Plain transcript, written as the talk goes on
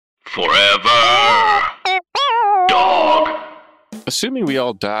Forever. Dog. Assuming we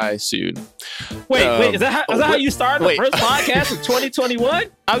all die soon. Wait, is that how you started the first podcast of 2021?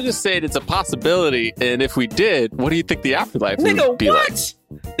 I was just saying it's a possibility, and if we did, what do you think the afterlife would be like? Nigga,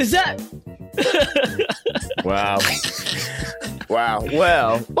 what? Is that... Wow.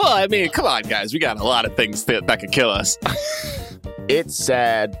 Well, I mean, come on, guys. We got a lot of things that could kill us. it's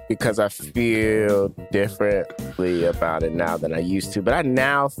sad because I feel differently about it now than I used to. But I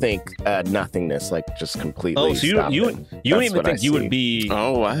now think nothingness, like just completely. Oh, so you don't even think you would be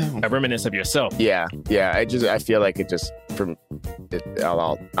a reminiscence of yourself? Yeah. I feel like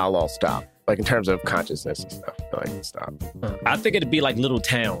I'll stop. Like in terms of consciousness and stuff, I feel like it stop. I think it'd be like little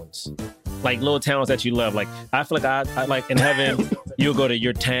towns. Like little towns that you love. Like I feel like I like in heaven, you'll go to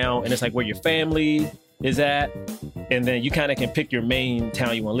your town and it's like where your family is at, and then you kind of can pick your main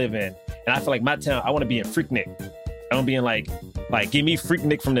town you want to live in. And I feel like my town, I want to be in Freaknik. I want to be in like give me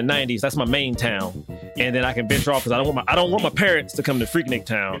Freaknik from the 90s. That's my main town, and then I can venture off because I don't want my parents to come to Freaknik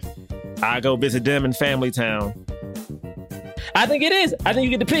town. I go visit them in family town. I think it is. I think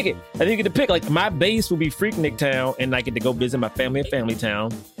you get to pick it. I think you get to pick. Like my base will be Freaknik town, and I get to go visit my family in family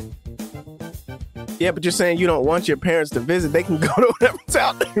town. Yeah, but you're saying you don't want your parents to visit. They can go to whatever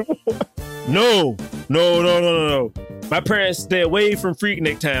town they want. No. My parents stay away from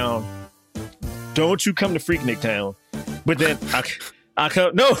Freaknik town. Don't you come to Freaknik town. But then I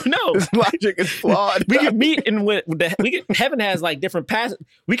come. No. This logic is flawed. We can meet heaven has like different passes.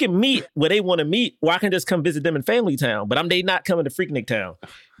 We can meet where they want to meet, or I can just come visit them in family town. But they not coming to Freaknik town.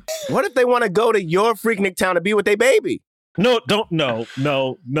 What if they want to go to your Freaknik town to be with their baby? No.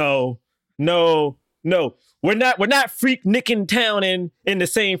 We're not Freaknicking town in the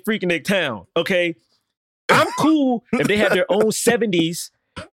same Freaknik town. Okay, I'm cool if they have their own 70s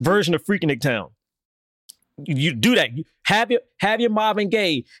version of Freaknik town. You do that. You have your Marvin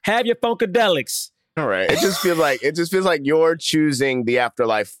Gaye, have your Funkadelics. All right. It just feels like you're choosing the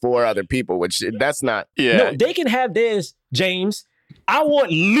afterlife for other people, which that's not. Yeah. No, they can have theirs, James. I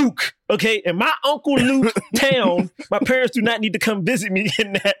want Luke, okay? In my Uncle Luke town, my parents do not need to come visit me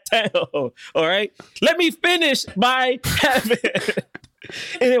in that town, all right? Let me finish by having...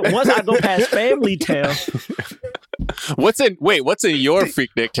 And then once I go past family town... What's in your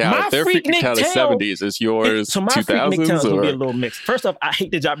Freaknik town? My if their Freaknik town is 70s, is yours 2000s? So my Freaknik town is going to be a little mixed. First off, I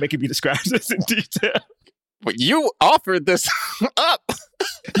hate the job making me describe this in detail. But you offered this up.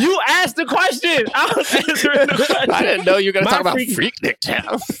 You asked the question. I was answering the question. I didn't know you were going to talk about Freaknik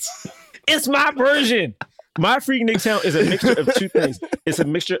town. It's my version. My Freaknik town is a mixture of two things. It's a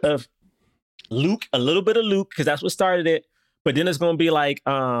mixture of Luke, a little bit of Luke, because that's what started it. But then it's going to be like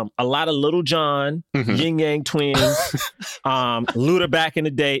a lot of Little John, Yin Yang Twins, Luda back in the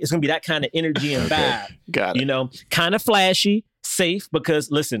day. It's going to be that kind of energy and vibe. Got it. You know, kind of flashy, safe,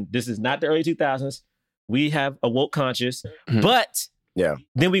 because listen, this is not the early 2000s. We have a woke conscious, but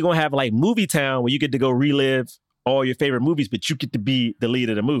then we're going to have like Movie Town where you get to go relive all your favorite movies, but you get to be the lead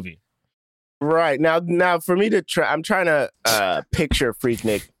of the movie. Right. Now for me to try, I'm trying to picture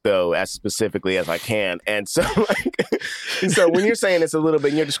Freaknik though as specifically as I can. And so so when you're saying it's a little bit,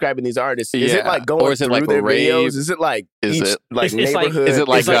 and you're describing these artists, is it like going through like their videos? Is it like neighborhood? Is it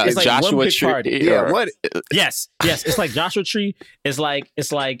like Joshua Tree? Yeah. What? Yes. It's like Joshua Tree. It's like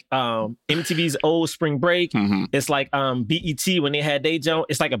MTV's old Spring Break. It's like BET when they had their joint.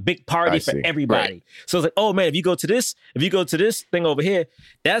 It's like a big party for everybody. Right. So it's like, oh man, if you go to this thing over here,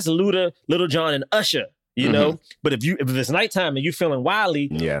 that's Luda, Little John, and Usher. You know, but if it's nighttime and you feeling wildly,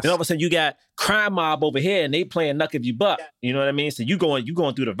 then all of a sudden you got Crime Mob over here and they playing Knuck If You Buck. You know what I mean? So you going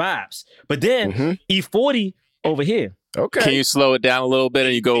through the vibes. But then E40 over here. Okay. Can you slow it down a little bit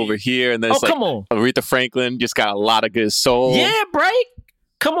and you go over here and then it's come on. Aretha Franklin just got a lot of good soul. Yeah, Break.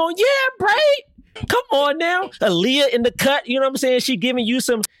 Come on, Break. Come on now. Aaliyah in the cut, you know what I'm saying? She giving you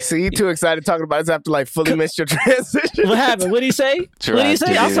some... See, you too excited talking about this after like fully missed your transition. What happened? What did he say? What did he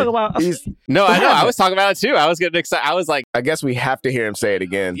say? I was talking about... No, I know. I was talking about it too. I was getting excited. I was like... I guess we have to hear him say it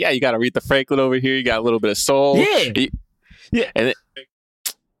again. Yeah, you got Aretha Franklin over here. You got a little bit of soul. Yeah. And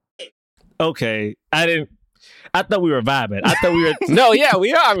okay. I thought we were vibing. I thought we were... No, yeah,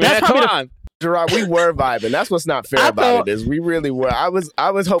 we are, man. Come on. Gerard, we were vibing. That's what's not fair about it is we really were. I was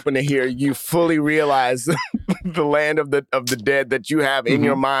hoping to hear you fully realize the land of the dead that you have in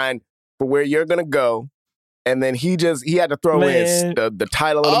your mind for where you're gonna go, and then he had to throw in the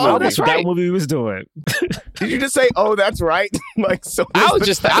title of the movie. That's right. That movie he was doing. Did you just say, "Oh, that's right"? Like so. I was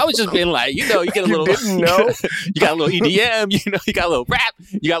just being like, you know, you get a little. Didn't know. You got a little EDM. You know, you got a little rap.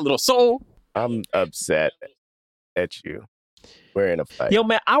 You got a little soul. I'm upset at you. We're in a fight. Yo,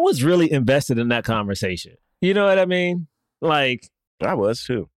 man, I was really invested in that conversation. You know what I mean? Like, I was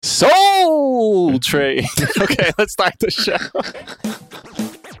too. Soul Train. Okay, let's start the show.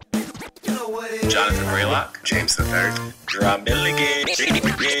 Jonathan Braylock, James III, Gerard Milligan.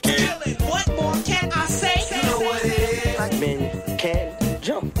 What more can I say? You know what it is. Black men can't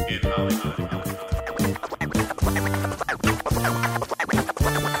jump.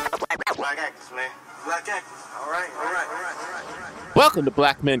 Black actors, man. Black actors. All right. Welcome to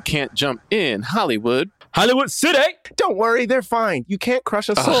Black Men Can't Jump in Hollywood. Hollywood City. Don't worry, they're fine. You can't crush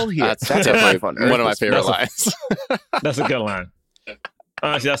a soul here. That's definitely one of my favorite lines. That's a good line.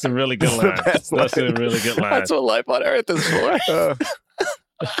 Honestly, that's a really good line. best That's a line. really good line. That's what life on Earth is for.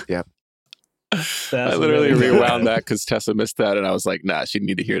 Yep. That's I literally really good rewound line. that because Tessa missed that, and I was like, nah, she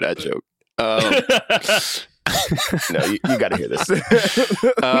need to hear that joke. No, you got to hear this.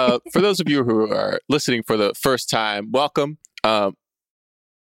 For those of you who are listening for the first time, welcome.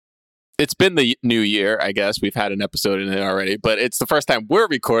 It's been the new year, I guess. We've had an episode in it already, but it's the first time we're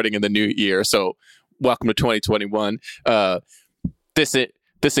recording in the new year. So welcome to 2021.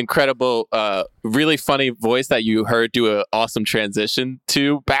 This incredible, really funny voice that you heard do an awesome transition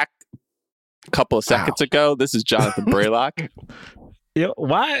to back a couple of seconds ago. This is Jonathan Braylock. Yo,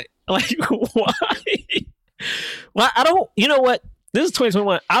 why? Like, why? Why? I don't. You know what? This is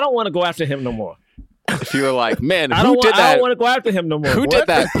 2021. I don't want to go after him no more. If you were like, man, I who don't did that? want to go after him no more. Who What? did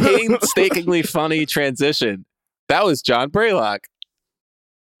that painstakingly funny transition? That was John Braylock.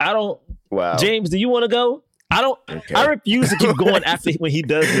 I don't. Wow. James, do you want to go? I don't. Okay. I refuse to keep going after when he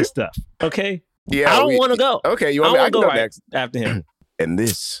does this stuff. Okay. Yeah, I don't want to go. Okay, you I want me? I want to can go go right next. after him. And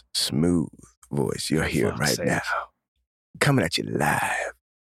this smooth voice you're hearing fuck's right sake. now, coming at you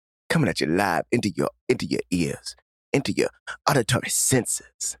live into your ears, into your auditory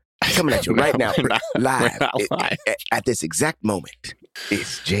senses, coming at you right now, We're not live live. at this exact moment.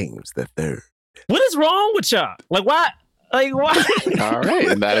 It's James the Third. What is wrong with y'all? Like, why? Like, why? All right,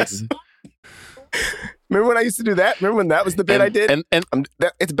 and that is Remember when I used to do that? Remember when that was the bit I did? and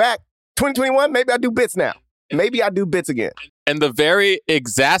It's back. 2021. Maybe I do bits now. Maybe I do bits again. and the very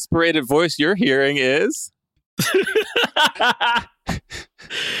exasperated voice you're hearing is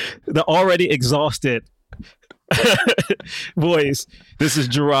The already exhausted voice. This is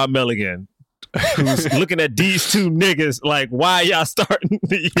Gerard Milligan, who's looking at these two niggas like, why y'all starting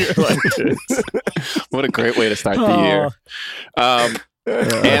the year like this? what a great way to start the year.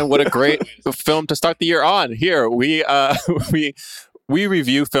 And what a great film to start the year on. Here we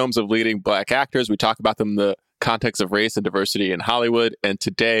review films of leading Black actors. We talk about them in the context of race and diversity in Hollywood. And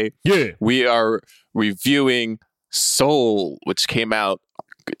today we are reviewing Soul, which came out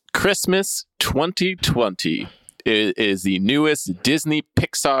Christmas 2020. It is the newest Disney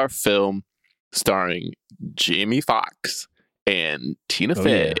Pixar film starring Jamie Foxx and Tina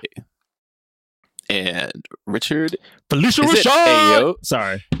Fey and Richard. Felicia Is it Rashad. Ayo?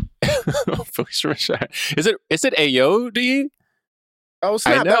 Sorry. Felicia Rashad. Is it Ayo? Oh, I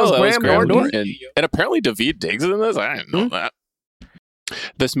snap. know That was that was Graham Norton. Norton. And apparently Daveed Diggs is in this. I didn't know that.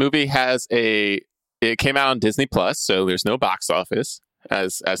 This movie it came out on Disney Plus, so there's no box office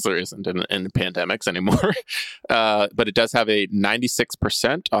as there isn't in pandemics anymore. But it does have a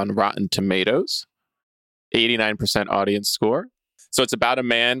 96% on Rotten Tomatoes, 89% audience score. So it's about a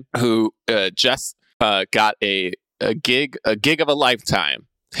man who just got a gig of a lifetime.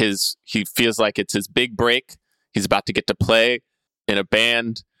 He feels like it's his big break. He's about to get to play in a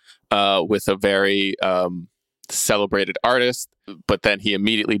band with a very celebrated artist, but then he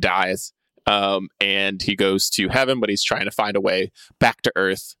immediately dies. And he goes to heaven, but he's trying to find a way back to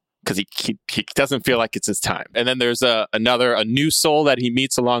earth because he doesn't feel like it's his time. And then there's a new soul that he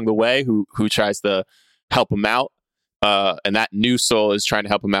meets along the way who tries to help him out. And that new soul is trying to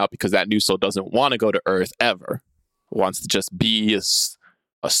help him out because that new soul doesn't want to go to earth ever. Wants to just be a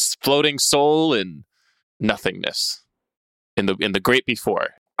floating soul in nothingness in the great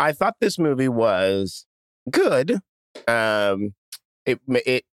before. I thought this movie was good.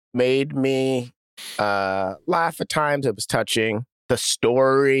 It made me laugh at times. It was touching. The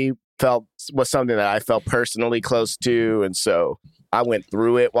story was something that I felt personally close to, and so I went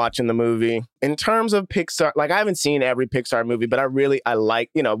through it watching the movie. In terms of Pixar, like I haven't seen every Pixar movie, but I like,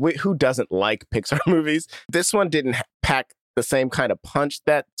 who doesn't like Pixar movies? This one didn't pack the same kind of punch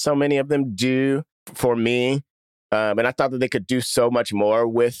that so many of them do for me. And I thought that they could do so much more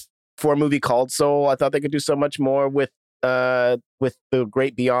for a movie called Soul. I thought they could do so much more with the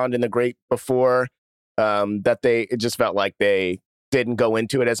great beyond and the great before. It just felt like they didn't go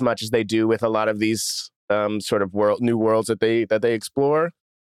into it as much as they do with a lot of these sort of new worlds that they explore.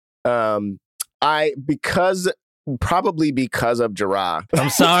 Because probably because of Gerard. I'm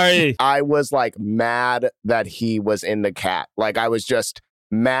sorry. I was like mad that he was in The Cat. Like I was just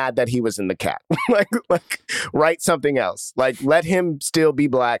mad that he was in The Cat. like write something else. Like let him still be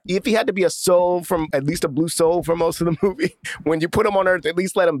black. If he had to be a soul from at least a blue soul for most of the movie, when you put him on Earth, at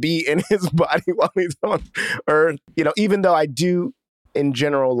least let him be in his body while he's on Earth. You know, even though I do in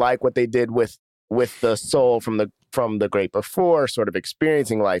general like what they did with the soul from the great before, sort of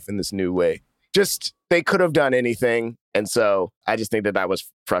experiencing life in this new way. Just they could have done anything. And so I just think that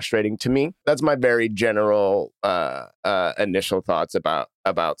was frustrating to me. That's my very general initial thoughts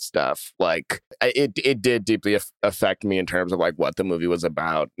about stuff. Like it did deeply affect me in terms of like what the movie was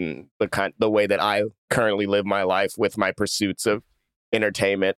about and the way that I currently live my life with my pursuits of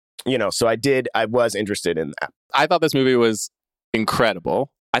entertainment. You know, so I was interested in that. I thought this movie was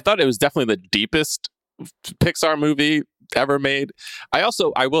incredible. I thought it was definitely the deepest Pixar movie ever made. I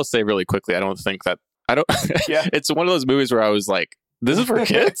will say really quickly, yeah. It's one of those movies where I was like, this is for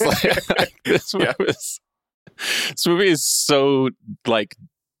kids. This movie is so like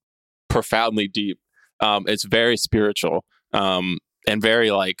profoundly deep. It's very spiritual and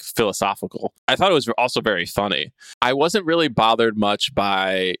very like philosophical. I thought it was also very funny. I wasn't really bothered much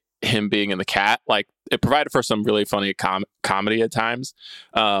by him being in The Cat. Like it provided for some really funny comedy at times.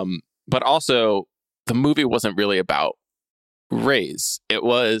 But also the movie wasn't really about race. It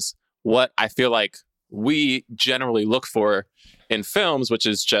was what I feel like we generally look for in films, which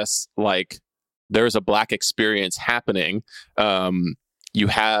is just like there's a black experience happening. You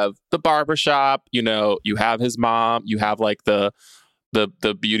have the barbershop, you know, you have his mom, you have like the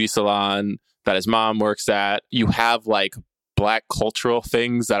beauty salon that his mom works at. You have like black cultural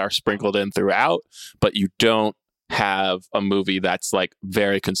things that are sprinkled in throughout, but you don't have a movie that's like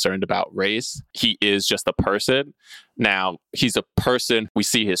very concerned about race. He is just a person. Now, he's a person. We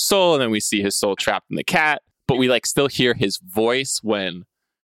see his soul and then we see his soul trapped in the cat, but we like still hear his voice when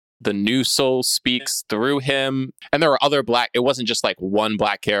the new soul speaks through him. And there were other it wasn't just like one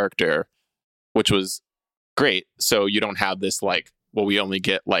black character, which was great. So you don't have this like, well, we only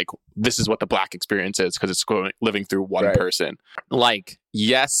get like, this is what the black experience is because it's living through one person. Like,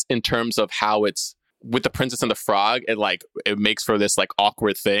 yes, in terms of how it's with the Princess and the Frog, it makes for this like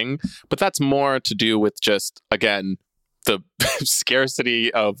awkward thing, but that's more to do with just, again, the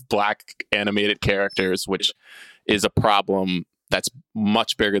scarcity of black animated characters, which is a problem that's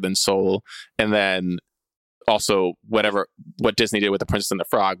much bigger than Soul. And then also what Disney did with the Princess and the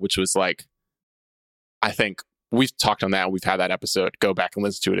Frog, which was like, I think we've talked on that. We've had that episode. Go back and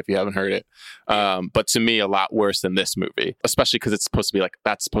listen to it if you haven't heard it. But to me, a lot worse than this movie, especially because it's supposed to be like,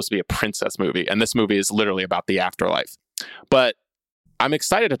 that's supposed to be a princess movie. And this movie is literally about the afterlife. But I'm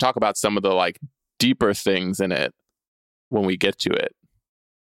excited to talk about some of the like deeper things in it when we get to it.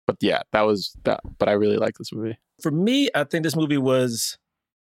 But yeah, that was that. But I really like this movie. For me, I think this movie was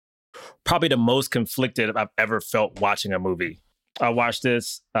probably the most conflicted I've ever felt watching a movie. I watched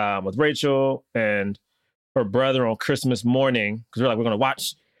this with Rachel and her brother on Christmas morning because we're going to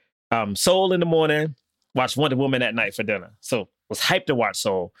watch Soul in the morning, watch Wonder Woman at night for dinner. So was hyped to watch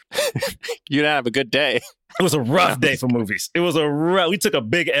Soul. You didn't have a good day. It was a rough day for movies. We took a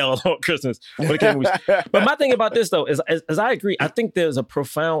big L on Christmas when it came to movies. But my thing about this though is, as I agree, I think there's a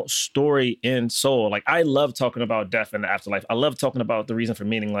profound story in Soul. Like I love talking about death and the afterlife. I love talking about the reason for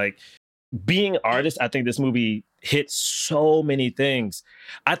meaning. Like being an artist, I think this movie hits so many things.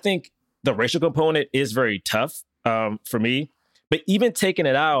 I think the racial component is very tough for me, but even taking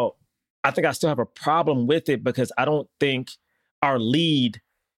it out, I think I still have a problem with it because I don't think our lead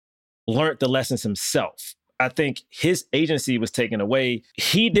learned the lessons himself. I think his agency was taken away.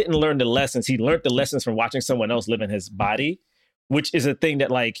 He didn't learn the lessons. He learned the lessons from watching someone else live in his body, which is a thing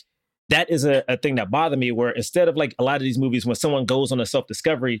that that is a thing that bothered me where instead of like a lot of these movies, when someone goes on a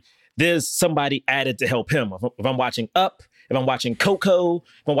self-discovery, there's somebody added to help him. If I'm watching Up, if I'm watching Coco,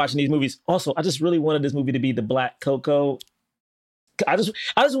 if I'm watching these movies. Also, I just really wanted this movie to be the Black Coco. I just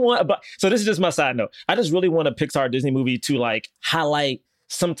want, so this is just my side note. I just really want a Pixar Disney movie to like highlight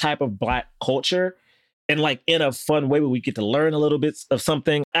some type of Black culture and like in a fun way where we get to learn a little bit of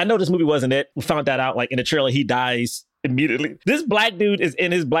something. I know this movie wasn't it. We found that out like in the trailer, he dies immediately. This black dude is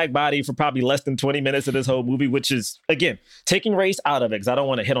in his black body for probably less than 20 minutes of this whole movie, which is, again, taking race out of it because I don't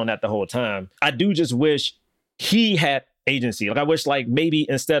want to hit on that the whole time. I do just wish he had agency. Like I wish like maybe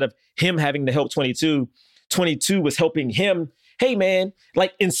instead of him having to help 22 was helping him. Hey, man,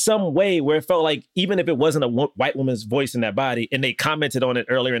 like in some way where it felt like even if it wasn't a white woman's voice in that body, and they commented on it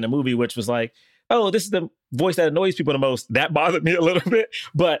earlier in the movie, which was like, oh, this is the voice that annoys people the most. That bothered me a little bit.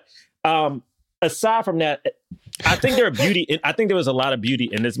 But aside from that, I think I think there was a lot of beauty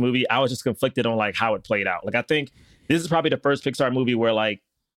in this movie. I was just conflicted on like how it played out. Like I think this is probably the first Pixar movie where like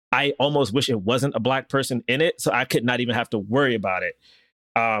I almost wish it wasn't a Black person in it, so I could not even have to worry about it.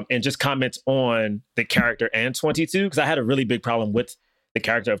 And just comments on the character and 22, because I had a really big problem with the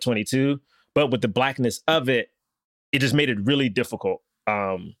character of 22, but with the Blackness of it, it just made it really difficult.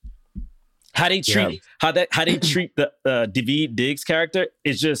 How they treat the Daveed Diggs character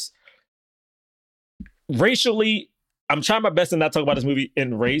is just racially. I'm trying my best to not talk about this movie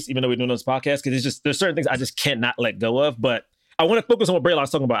in race, even though we're doing this podcast, because it's just there's certain things I just cannot let go of. But I want to focus on what Braylock's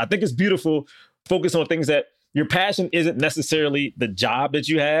talking about. I think it's beautiful. Focus on things that your passion isn't necessarily the job that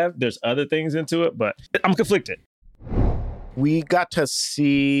you have. There's other things into it, but I'm conflicted. We got to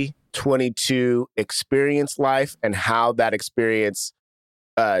see 22 experience life and how that experience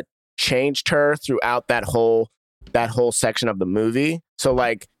changed her throughout that whole section of the movie. So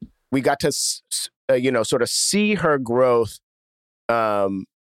like we got to sort of see her growth. It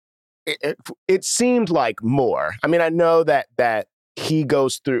seemed like more. I mean, I know that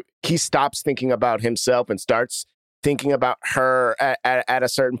he stops thinking about himself and starts thinking about her at a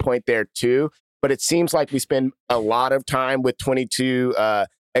certain point there too. But it seems like we spend a lot of time with 22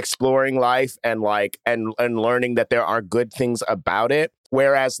 exploring life and learning that there are good things about it.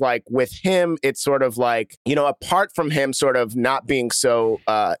 Whereas like with him, it's sort of like, apart from him sort of not being so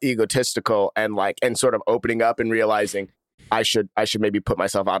egotistical and sort of opening up and realizing I should maybe put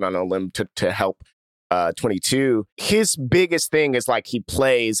myself out on a limb to help 22. His biggest thing is like he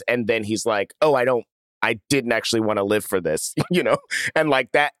plays and then he's like, oh, I didn't actually want to live for this, and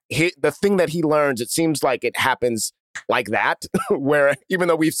like that, the thing that he learns, it seems like it happens like that, where even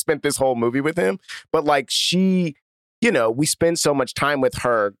though we've spent this whole movie with him, but like she, we spend so much time with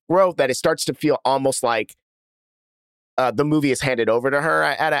her growth that it starts to feel almost like the movie is handed over to her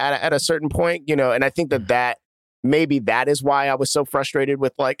at a certain point, and I think that maybe that is why I was so frustrated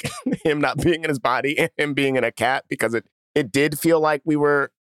with like him not being in his body and him being in a cat, because it did feel like we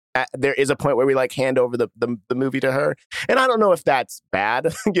were. There is a point where we like hand over the movie to her, and I don't know if that's bad.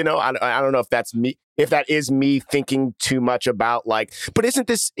 I don't know if that's me, if that is me thinking too much about like, but isn't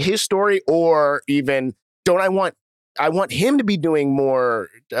this his story? Or even I want him to be doing more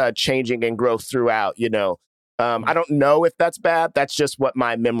changing and growth throughout. I don't know if that's bad. That's just what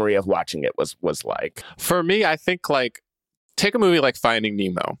my memory of watching it was like. For me, I think like take a movie like Finding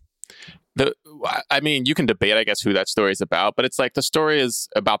Nemo. You can debate, I guess, who that story is about, but it's like the story is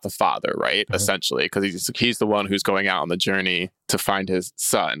about the father, right? Mm-hmm. Essentially, because he's the one who's going out on the journey to find his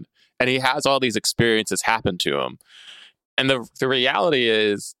son, and he has all these experiences happen to him, and the reality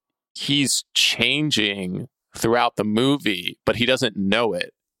is he's changing throughout the movie, but he doesn't know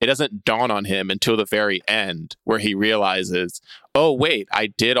it. It doesn't dawn on him until the very end, where he realizes, oh wait, I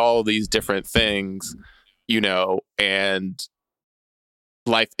did all these different things, and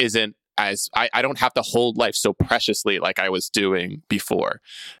life isn't. As I don't have to hold life so preciously like I was doing before.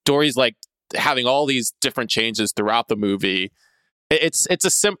 Dory's like having all these different changes throughout the movie. It's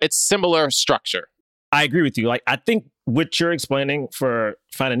similar structure. I agree with you. Like I think what you're explaining for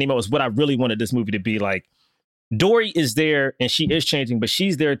Finding Nemo is what I really wanted this movie to be like. Dory is there and she is changing, but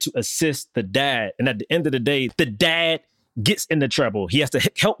she's there to assist the dad. And at the end of the day, the dad gets into trouble. He has to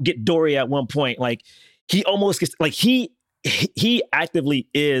help get Dory at one point. Like he almost gets like he actively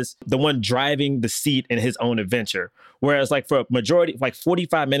is the one driving the seat in his own adventure. Whereas like for a majority, like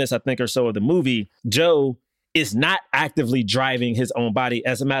 45 minutes, I think or so of the movie, Joe is not actively driving his own body.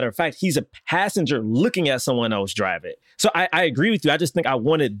 As a matter of fact, he's a passenger looking at someone else drive it. So I agree with you. I just think I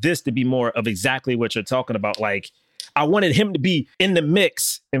wanted this to be more of exactly what you're talking about. Like I wanted him to be in the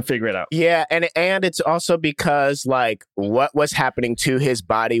mix and figure it out. Yeah, and it's also because like what was happening to his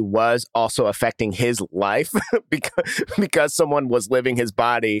body was also affecting his life because someone was living his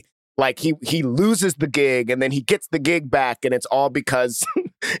body. Like he loses the gig and then he gets the gig back, and it's all because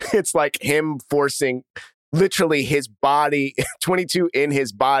it's like him forcing literally his body, 22 in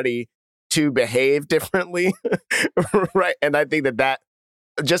his body, to behave differently, right? And I think that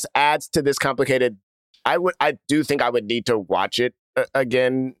just adds to this complicated. I do think I would need to watch it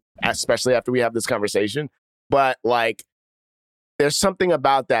again, especially after we have this conversation. But like, there's something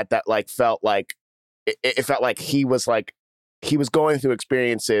about that like felt like it felt like he was going through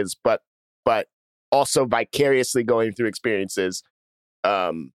experiences, but also vicariously going through experiences,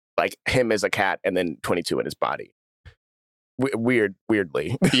 like him as a cat and then 22 in his body.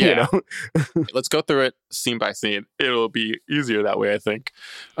 Weirdly, yeah. Let's go through it scene by scene. It'll be easier that way, I think,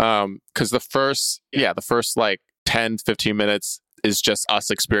 because the first like 10-15 minutes is just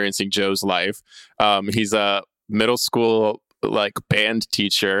us experiencing Joe's life. He's a middle school like band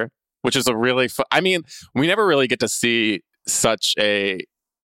teacher which is a really fun. I mean, we never really get to see such a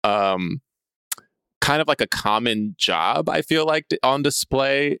kind of like a common job, I feel like, on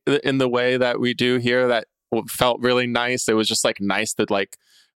display in the way that we do here. That felt really nice. It was just like nice that like,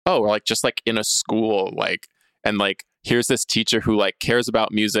 oh, we're like just like in a school, like, and like here's this teacher who like cares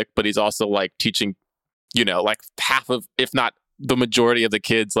about music, but he's also like teaching, you know, like half of, if not the majority of the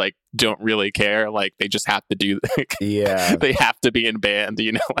kids like don't really care. Like they just have to do, like, they have to be in band,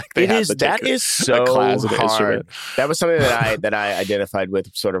 you know, like they have to take is so class hard. That was something that I identified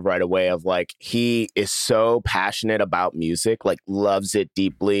with sort of right away, of like, he is so passionate about music, like loves it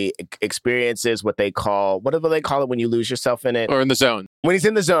deeply, experiences what they call, whatever they call it when you lose yourself in it. Or in the zone. When he's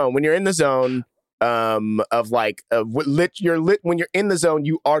in the zone, when you're in the zone of like, when you're in the zone,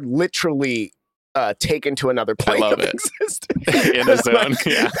 you are literally taken to another plane of existence. In the zone,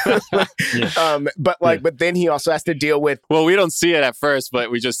 yeah. But then he also has to deal with. Well, we don't see it at first,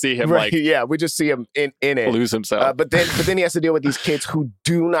 but we just see him we just see him in it lose himself. But then he has to deal with these kids who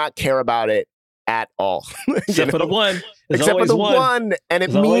do not care about it at all. Except for the one. Except for the one. And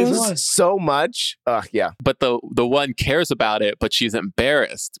it means so much. But the one cares about it, but she's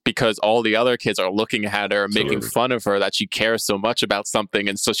embarrassed because all the other kids are looking at her and making fun of her that she cares so much about something.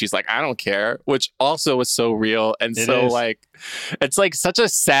 And so she's like, I don't care, which also is so real. And like, it's like such a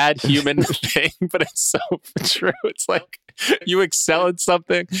sad human thing, but it's so true. It's like, you excel at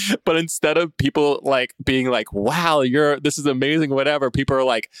something, but instead of people like being like, wow, this is amazing, whatever, people are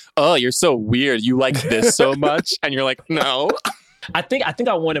like, oh, you're so weird, you like this so much, and you're like, no. I think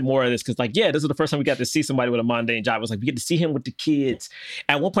I wanted more of this because, like, this is the first time we got to see somebody with a mundane job. It was like we get to see him with the kids.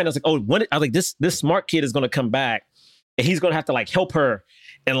 At one point, I was like, this smart kid is going to come back, and he's going to have to like help her,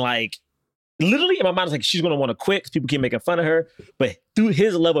 and like literally in my mind, I was like, she's going to want to quit because people keep making fun of her, but through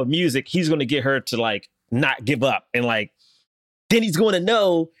his love of music, he's going to get her to like not give up, and like then he's going to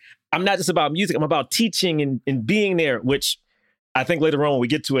know I'm not just about music, I'm about teaching and being there, which I think later on when we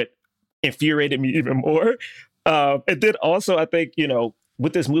get to it infuriated me even more. And then also, I think, you know,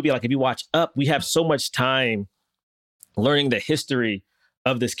 with this movie, like if you watch Up, we have so much time learning the history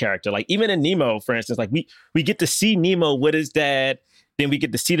of this character. Like even in Nemo, for instance, like we get to see Nemo with his dad, then we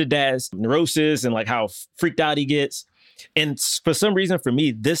get to see the dad's neurosis and like how freaked out he gets. And for some reason, for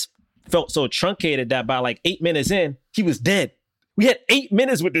me, this felt so truncated that by like 8 minutes in, he was dead. We had 8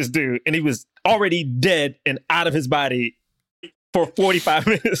 minutes with this dude, and he was already dead and out of his body for 45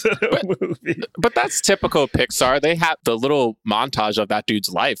 minutes of the movie. But that's typical Pixar. They have the little montage of that dude's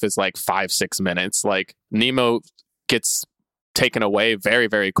life is like 5-6 minutes. Like Nemo gets taken away very,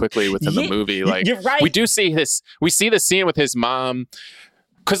 very quickly within the movie. Like you're right. We see the scene with his mom.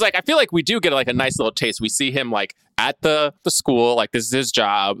 Because like I feel like we do get like a nice little taste. We see him like at the school, like this is his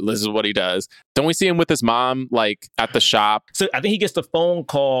job, this is what he does. Don't we see him with his mom like at the shop? So I think he gets the phone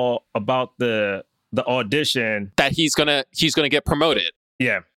call about the audition that he's gonna get promoted.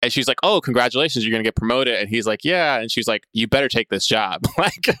 Yeah. And she's like, oh, congratulations, you're gonna get promoted. And he's like, yeah. And she's like, you better take this job.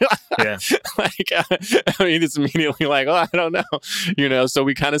 Like, yeah. Like, I mean, it's immediately like, oh, I don't know, you know. So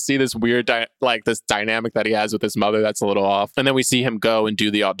we kind of see this weird, this dynamic that he has with his mother that's a little off. And then we see him go and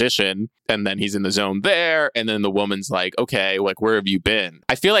do the audition, and then he's in the zone there. And then the woman's like, okay, like, where have you been?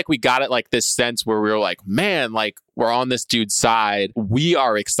 I feel like we got it like this sense where we were like, man, like we're on this dude's side. We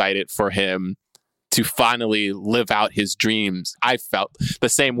are excited for him to finally live out his dreams. I felt the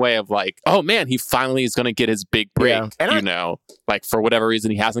same way of like, oh man, he finally is going to get his big break, like for whatever reason,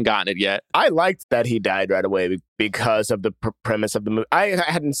 he hasn't gotten it yet. I liked that he died right away because of the premise of the movie. I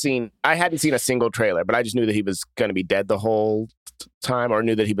hadn't seen a single trailer, but I just knew that he was going to be dead the whole time, or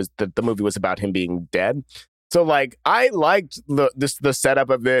knew that the movie was about him being dead. So like I liked the setup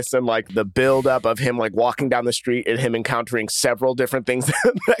of this and like the build up of him like walking down the street and him encountering several different things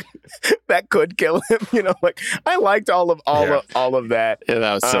that could kill him. You know, like I liked all of that. Yeah,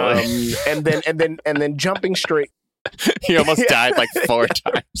 that was silly. And then jumping straight. He almost died like 4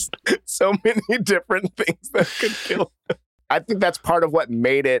 times. So many different things that could kill him. I think that's part of what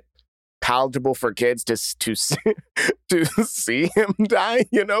made it palatable for kids to see him die,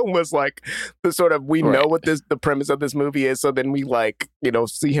 you know, was like the sort of, we know what the premise of this movie is, so then we like, you know,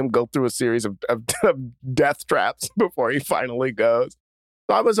 see him go through a series of death traps before he finally goes.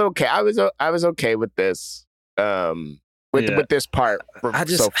 So I was okay. I was okay with this with this part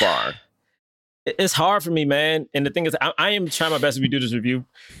so far. It's hard for me, man. And the thing is, I am trying my best as we do this review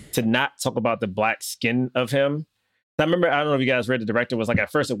to not talk about the black skin of him. I remember, I don't know if you guys read, the director was like,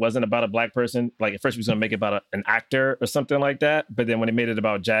 at first it wasn't about a black person. Like at first he was going to make it about an actor or something like that. But then when they made it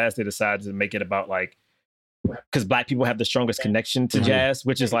about jazz, they decided to make it about like, because black people have the strongest connection to jazz,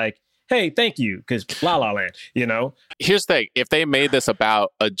 which is like, hey, thank you, because La La Land, you know? Here's the thing. If they made this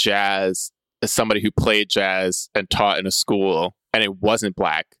about somebody who played jazz and taught in a school and it wasn't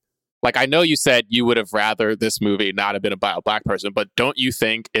black, like, I know you said you would have rather this movie not have been about a black person, but don't you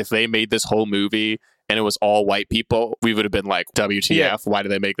think if they made this whole movie and it was all white people, we would have been like, WTF, Yeah. why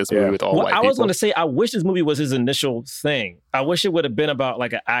did they make this movie with all white people? I was going to say, I wish this movie was his initial thing. I wish it would have been about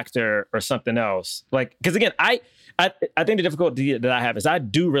like an actor or something else. Like, because again, I think the difficulty that I have is I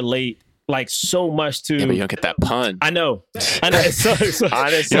do relate like so much to. Yeah, but you don't get that pun. I know. It's so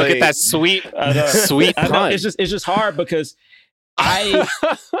Honestly, You don't get that sweet I know. pun. It's just hard because I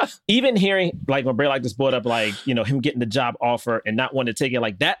even hearing like when Bray like just brought up like, you know, him getting the job offer and not wanting to take it,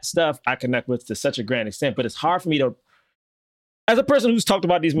 like that stuff I connect with to such a grand extent. But it's hard for me to, as a person who's talked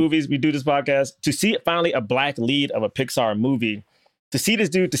about these movies, we do this podcast, to see finally a black lead of a Pixar movie, to see this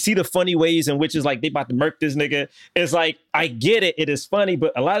dude, to see the funny ways in which is like they about to murk this nigga. It's like, I get it, it is funny,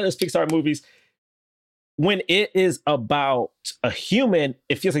 but a lot of those Pixar movies, when it is about a human,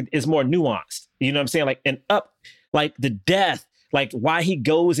 it feels like it's more nuanced. You know what I'm saying? Like, and Up, like the death, like why he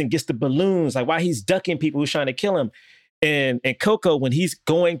goes and gets the balloons, like why he's ducking people who's trying to kill him. And Coco, when he's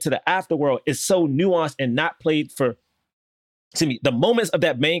going to the afterworld, is so nuanced and not played for, to me, the moments of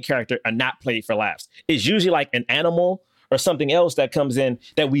that main character are not played for laughs. It's usually like an animal or something else that comes in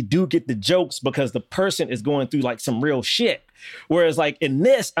that we do get the jokes because the person is going through like some real shit. Whereas like in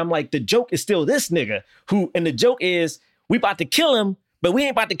this, I'm like, the joke is still this nigga who, and the joke is we about to kill him, but we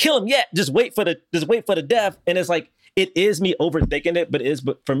ain't about to kill him yet. Just wait for the death. And it's like, it is me overthinking it, but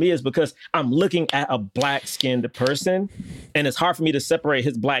for me, it's because I'm looking at a black skinned person and it's hard for me to separate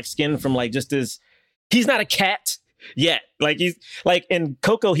his black skin from like just this, he's not a cat yet. Like he's like in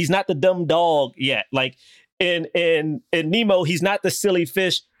Coco, he's not the dumb dog yet. Like in Nemo, he's not the silly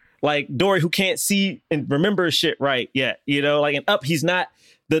fish like Dory who can't see and remember shit right yet. You know, like in Up, he's not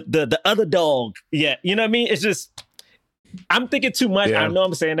the other dog yet. You know what I mean? It's just, I'm thinking too much. Yeah. I know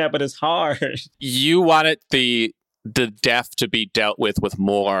I'm saying that, but it's hard. You wanted the death to be dealt with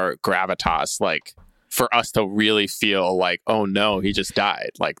more gravitas, like for us to really feel like, oh no, he just died.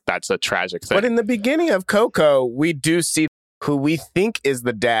 Like that's a tragic thing. But in the beginning of Coco, we do see who we think is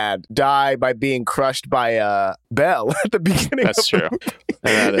the dad die by being crushed by Belle at the beginning. That's of true. the movie.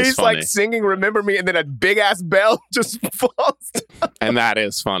 That is He's funny. like singing "Remember Me," and then a big ass bell just falls down. And that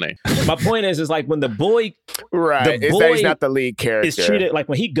is funny. My point is like when the boy Right, The is that he's boy not the lead character. is treated like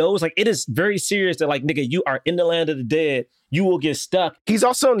when he goes, like it is very serious that like, nigga, you are in the land of the dead. You will get stuck. He's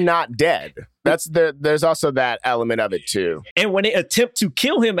also not dead. There's also that element of it too. And when they attempt to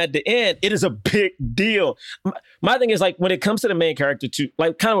kill him at the end, it is a big deal. My thing is like when it comes to the main character, too,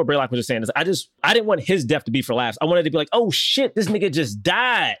 like kind of what Braylock was just saying is I didn't want his death to be for laughs. I wanted to be like, oh shit, this nigga just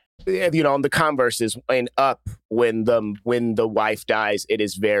died. You know, and the converse is in Up when the wife dies, it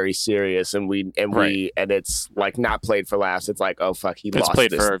is very serious, and it's like not played for laughs. It's like, oh fuck, It's lost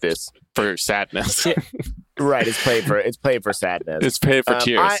played this. for sadness. Right, it's played for sadness. It's paid for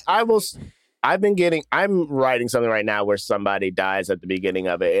tears. I'm writing something right now where somebody dies at the beginning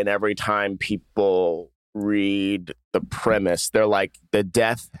of it, and every time people read the premise, they're like, the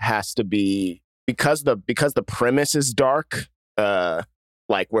death has to be because the premise is dark.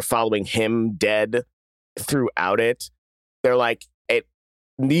 Like we're following him dead throughout it. They're like, it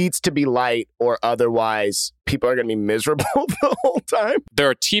needs to be light, or otherwise people are going to be miserable the whole time. There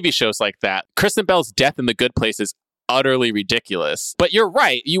are TV shows like that. Kristen Bell's death in The Good Place is utterly ridiculous. But you're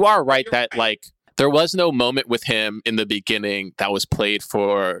right. You are right that like there was no moment with him in the beginning that was played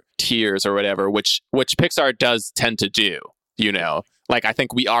for tears or whatever, which Pixar does tend to do, you know? Like, I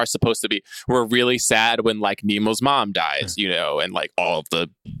think we're really sad when like Nemo's mom dies, you know, and like all of the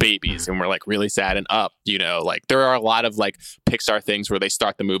babies, and we're like really sad and Up, you know, like there are a lot of like Pixar things where they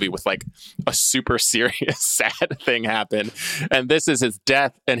start the movie with like a super serious, sad thing happen. And this is his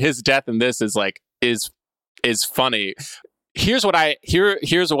death, and his death in this is like, is funny. Here's what I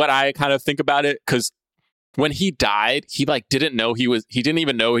kind of think about it. 'Cause when he died, he like he didn't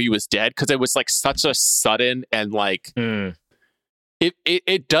even know he was dead. 'Cause it was like such a sudden and like,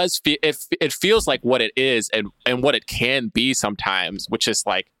 It does feel it feels like what it is and what it can be sometimes, which is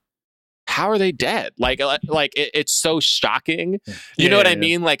like, how are they dead? Like it's so shocking. You know what I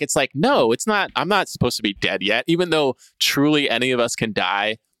mean? Like it's like, no, it's not. I'm not supposed to be dead yet, even though truly any of us can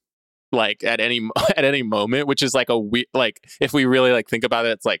die, like at any moment. Which is like like if we really like think about it,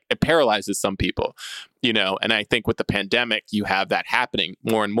 it's like it paralyzes some people, you know. And I think with the pandemic, you have that happening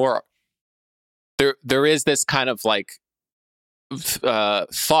more and more. There is this kind of like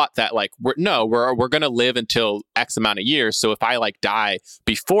thought that like we're gonna live until X amount of years, so if I like die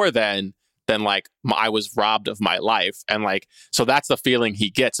before then then like I was robbed of my life. And like, so that's the feeling he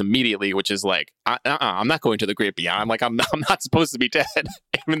gets immediately, which is like, I'm not going to the great beyond. Like, I'm not supposed to be dead,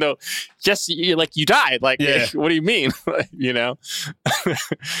 even though just you died. Like, what do you mean? You know,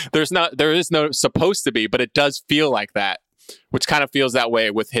 there is no supposed to be, but it does feel like that, which kind of feels that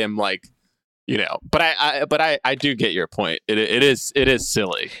way with him. Like, you know, but I do get your point. It is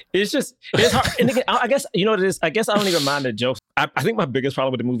silly. It's hard. And again, I guess, you know what it is? I guess I don't even mind the jokes. I think my biggest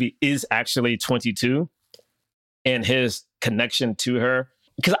problem with the movie is actually 22 and his connection to her.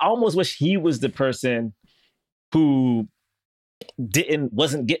 Because I almost wish he was the person who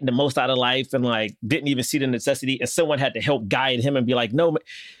wasn't getting the most out of life and like didn't even see the necessity, and someone had to help guide him and be like, no.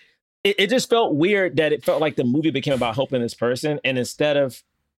 It just felt weird that it felt like the movie became about helping this person, and instead of,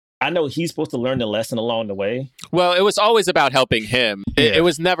 I know he's supposed to learn the lesson along the way. Well, it was always about helping him. It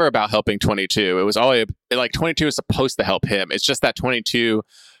was never about helping 22. It was always like 22 is supposed to help him. It's just that 22,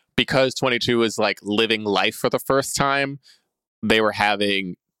 because 22 was like living life for the first time, they were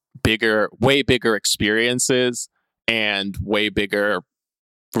having way bigger experiences and way bigger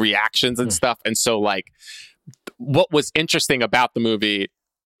reactions and stuff. And so like what was interesting about the movie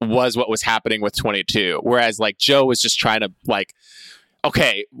was what was happening with 22. Whereas like Joe was just trying to like,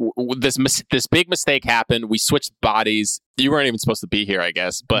 okay, this big mistake happened. We switched bodies. You weren't even supposed to be here, I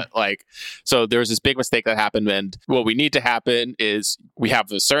guess. But like, so there was this big mistake that happened. And what we need to happen is we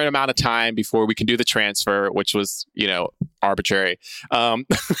have a certain amount of time before we can do the transfer, which was, you know, arbitrary. But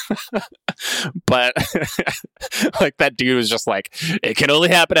like that dude was just like, it can only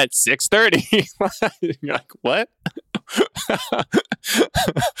happen at 6:30. You're like, what?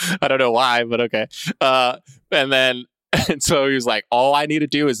 I don't know why, but okay. And so he was like, all I need to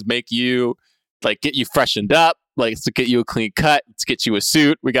do is make you, like, get you freshened up, like, to get you a clean cut, let's get you a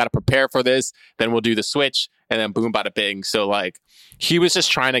suit. We got to prepare for this. Then we'll do the switch, and then boom, bada bing. So, like, he was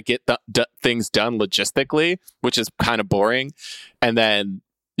just trying to get things done logistically, which is kind of boring. And then,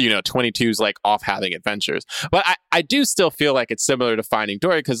 you know, 22's, like, off having adventures. But I do still feel like it's similar to Finding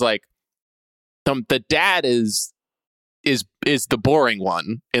Dory, because, like, the dad is the boring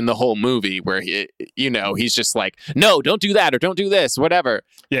one in the whole movie, where he, you know, he's just like, no, don't do that or don't do this, whatever.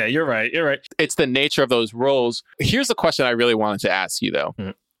 Yeah, you're right. It's the nature of those roles. Here's a question I really wanted to ask you though,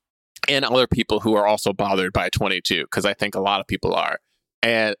 and other people who are also bothered by 22, because I think a lot of people are.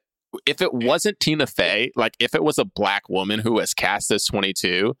 And if it wasn't Tina Fey, like if it was a black woman who was cast as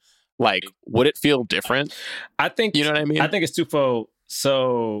 22, like would it feel different? I think, you know what I mean? I think it's twofold.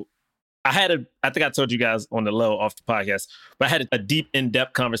 So I think I told you guys on the low off the podcast, but I had a deep,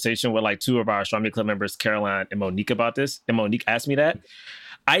 in-depth conversation with like two of our Astronomy Club members, Caroline and Monique, about this. And Monique asked me that.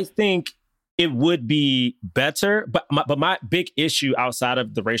 I think it would be better, but my big issue outside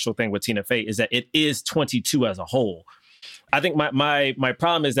of the racial thing with Tina Fey is that it is 22 as a whole. I think my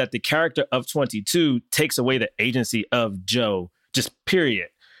problem is that the character of 22 takes away the agency of Joe, just period.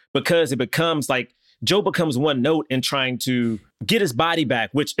 Because it becomes like, Joe becomes one note in trying to get his body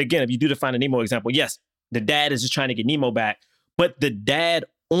back, which, again, if you do the Finding Nemo example, yes, the dad is just trying to get Nemo back, but the dad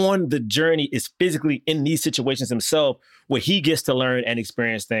on the journey is physically in these situations himself, where he gets to learn and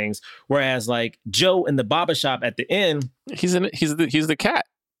experience things. Whereas like Joe in the barbershop at the end, he's the cat.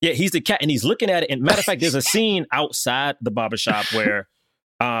 Yeah, he's the cat, and he's looking at it. And matter of fact, there's a scene outside the barbershop where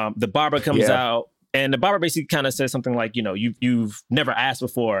the barber comes out, and the barber basically kind of says something like, you know, you've never asked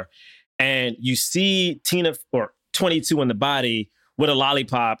before. And you see Tina or 22 in the body with a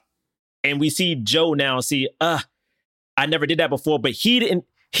lollipop, and we see Joe now see, I never did that before, but he didn't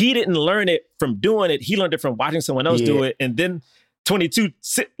learn it from doing it. He learned it from watching someone else do it. And then 22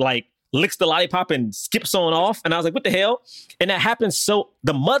 licks the lollipop and skips on off. And I was like, what the hell? And that happens. So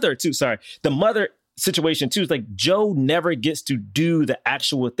the mother situation too is like Joe never gets to do the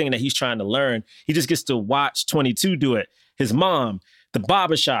actual thing that he's trying to learn. He just gets to watch 22 do it. His mom, the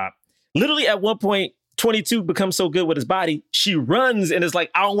barbershop. Literally at one point, 22 becomes so good with his body, she runs and is like,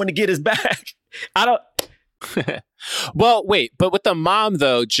 I don't want to get his back. I don't. Well, wait, but with the mom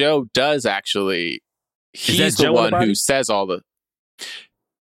though, Joe does actually, he's the one who says all the,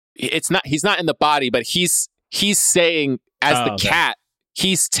 he's not in the body, but he's saying as the cat,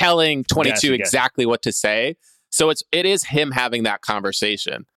 he's telling 22 exactly what to say. So it is him having that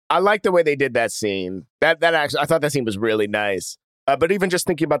conversation. I like the way they did that scene. That actually, I thought that scene was really nice. But even just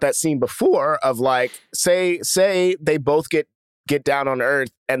thinking about that scene before of like, say they both get down on Earth,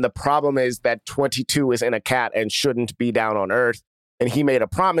 and the problem is that 22 is in a cat and shouldn't be down on Earth, and he made a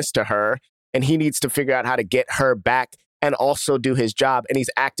promise to her, and he needs to figure out how to get her back and also do his job. And he's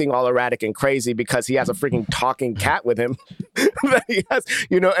acting all erratic and crazy because he has a freaking talking cat with him that he has,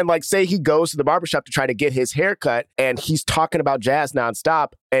 and like say he goes to the barbershop to try to get his hair cut and he's talking about jazz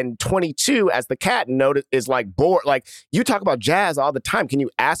nonstop. And 22 as the cat is like bored. Like, you talk about jazz all the time. Can you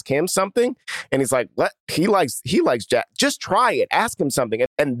ask him something? And he's like, what? He likes jazz. Just try it. Ask him something.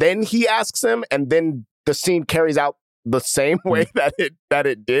 And then he asks him, and then the scene carries out the same way that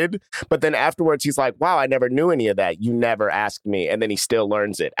it did. But then afterwards, he's like, wow, I never knew any of that. You never asked me. And then he still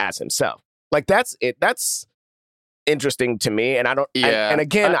learns it as himself. Like, that's it. That's interesting to me. And I don't, and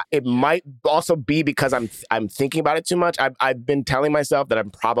again, it might also be because I'm thinking about it too much. I've been telling myself that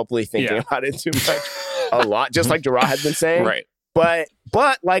I'm probably thinking about it too much a lot, just like Gerard has been saying. Right. But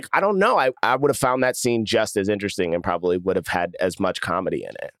like, I don't know. I would have found that scene just as interesting and probably would have had as much comedy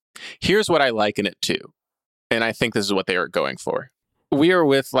in it. Here's what I like in it too. And I think this is what they are going for. We are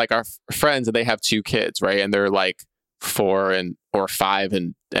with like our friends and they have 2 kids, right? And they're like 4 or 5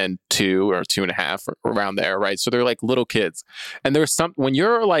 and 2 or 2.5 or around there, right? So they're like little kids. And there's when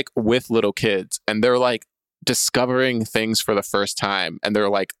you're like with little kids and they're like discovering things for the first time and they're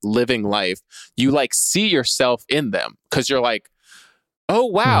like living life, you like see yourself in them because you're like, oh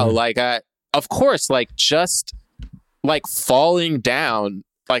wow, like of course, like just like falling down,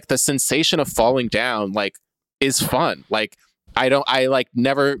 like the sensation of falling down, like is fun. Like I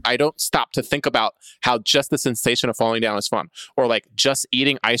don't stop to think about how just the sensation of falling down is fun. Or like just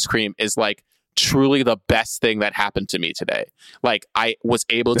eating ice cream is like truly the best thing that happened to me today. Like I was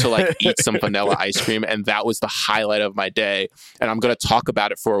able to like eat some vanilla ice cream and that was the highlight of my day. And I'm going to talk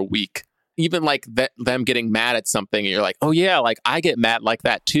about it for a week. Even like them getting mad at something and you're like, oh yeah, like I get mad like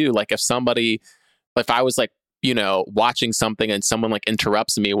that too. Like if I was like, watching something and someone like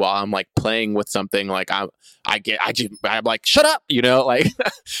interrupts me while I'm like playing with something, like I'm like, shut up, like,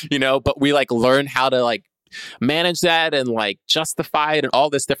 but we like learn how to like manage that and like justify it and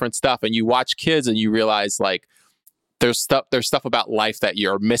all this different stuff. And you watch kids and you realize like there's stuff about life that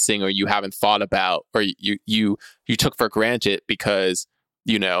you're missing or you haven't thought about or you took for granted because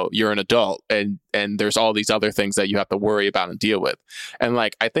you're an adult and there's all these other things that you have to worry about and deal with. And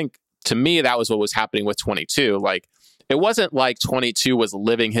like, I think to me, that was what was happening with 22. Like, it wasn't like 22 was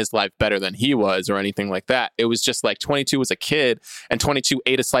living his life better than he was or anything like that. It was just like 22 was a kid and 22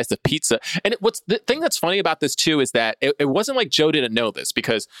 ate a slice of pizza. And what's the thing that's funny about this too is that it wasn't like Joe didn't know this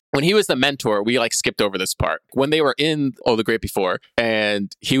because when he was the mentor, we like skipped over this part. When they were in Oh, the Great Before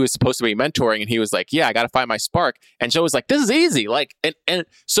and he was supposed to be mentoring and he was like, yeah, I got to find my spark. And Joe was like, this is easy. Like, and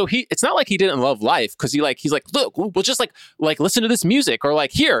so it's not like he didn't love life because he's like, look, we'll just like listen to this music or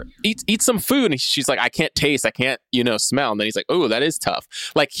like, here, eat some food. And she's like, I can't taste. I can't, smell. And then he's like, oh, that is tough.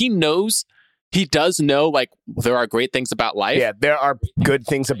 Like he does know like there are great things about life. Yeah, there are good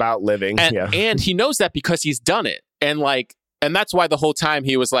things about living. And he knows that because he's done it. And that's why the whole time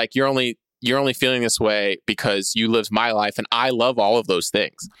he was like, you're only feeling this way because you lived my life and I love all of those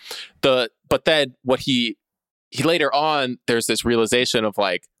things. But then what he later on, there's this realization of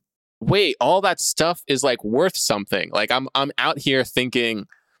like, wait, all that stuff is like worth something. Like I'm out here thinking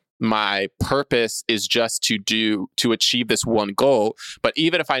my purpose is just to achieve this one goal. But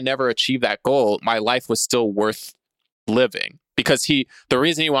even if I never achieved that goal, my life was still worth living because the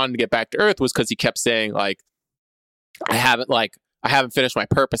reason he wanted to get back to Earth was because he kept saying like, I haven't finished my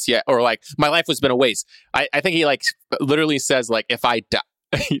purpose yet. Or like my life has been a waste. I think he like literally says like, if I die,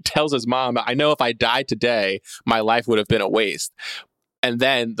 he tells his mom, I know if I died today, my life would have been a waste. And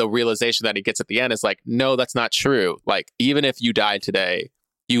then the realization that he gets at the end is like, no, that's not true. Like, even if you died today,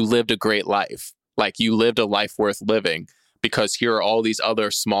 you lived a great life. Like you lived a life worth living because here are all these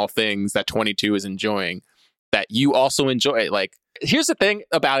other small things that 22 is enjoying that you also enjoy. Like, here's the thing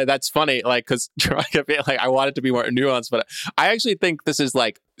about it that's funny, like, because like I want it to be more nuanced, but I actually think this is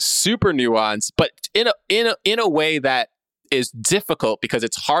like super nuanced, but in a way that is difficult because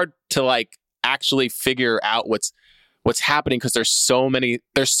it's hard to like actually figure out what's happening because there's so many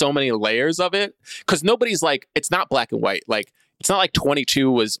layers of it. Because nobody's like, it's not black and white. Like, it's not like 22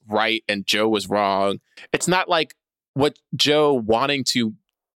 was right and Joe was wrong. It's not like what Joe wanting to,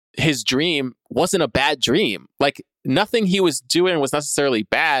 his dream wasn't a bad dream. Like nothing he was doing was necessarily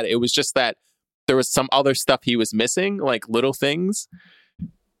bad. It was just that there was some other stuff he was missing, like little things.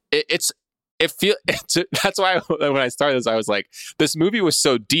 That's why when I started this, I was like, this movie was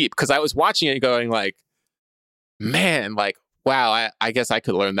so deep because I was watching it going like, man, like, wow, I guess I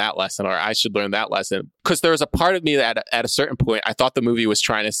could learn that lesson or I should learn that lesson. Because there was a part of me that at a certain point, I thought the movie was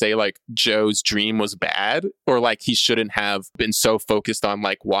trying to say like Joe's dream was bad or like he shouldn't have been so focused on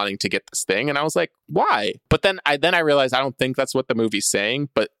like wanting to get this thing. And I was like, why? But then I realized I don't think that's what the movie's saying,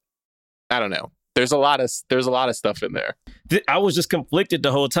 but I don't know. There's a lot of stuff in there. I was just conflicted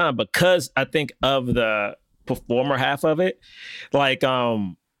the whole time because I think of the performer half of it, like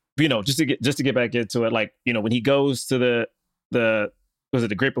just to get back into it, like when he goes to the was it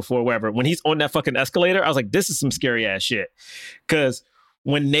the Great Before, wherever, when he's on that fucking escalator, I was like, this is some scary ass shit. Because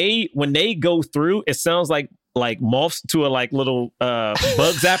when they go through, it sounds like moths to a like little bug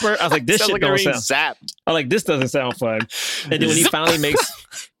zapper. I was like, this shit don't sound zapped. I was like, this doesn't sound fun. And then when he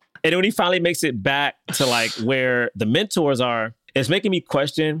finally makes it back to like where the mentors are, it's making me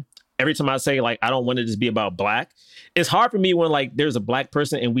question every time I say like I don't want it to just be about black. It's hard for me when like there's a black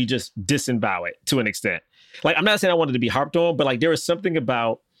person and we just disavow it to an extent. Like, I'm not saying I wanted to be harped on, but like there was something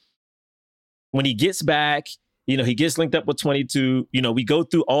about when he gets back, he gets linked up with 22. We go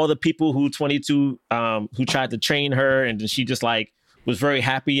through all the people who 22 who tried to train her, and then she just like was very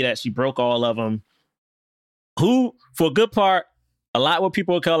happy that she broke all of them. Who, for a good part, a lot were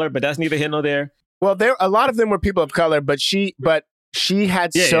people of color, but that's neither here nor there. Well, a lot of them were people of color, but she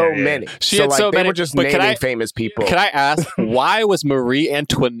had so many. She had so many. They were just naming famous people. Can I ask, why was Marie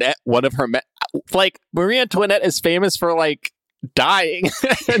Antoinette one of her like, Marie Antoinette is famous for like dying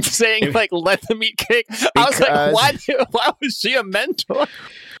and saying like, let them eat cake. I was like, why was she a mentor?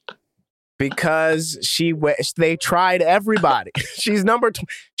 Because they tried everybody. She's number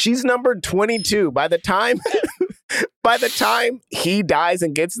 22. By the time he dies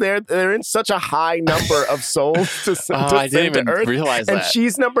and gets there, they're in such a high number of souls to I didn't even Earth, realize that. And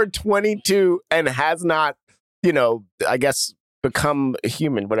she's number 22 and has not, I guess, become a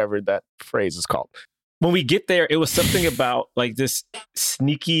human, whatever that phrase is called. When we get there, it was something about like this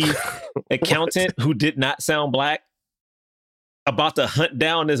sneaky accountant who did not sound black about to hunt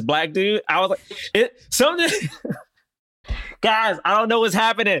down this black dude. I was like, something. Guys, I don't know what's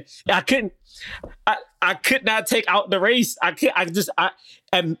happening. I could not take out the race. At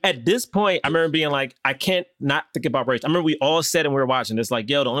this point, I remember being like, I can't not think about race. I remember we all said and we were watching this, like,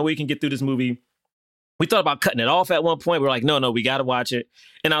 yo, the only way we can get through this movie, we thought about cutting it off at one point. We were like, no, we got to watch it.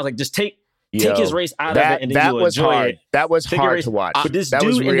 And I was like, just take his race out of it and then you'll enjoy it. That was hard to watch. But this that dude,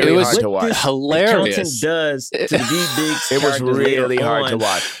 was really hard to watch. This hilarious. Does to the Biggs it was really hard to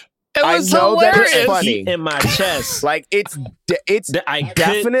watch. It was I know hilarious. that it's funny. In my chest, like it's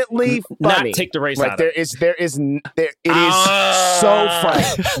definitely funny. Not take the race like out. It is so funny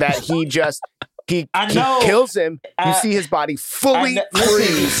that he kills him. You see his body fully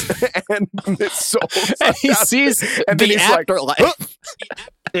freeze, and his soul. And he sees and then the he's afterlife. Like,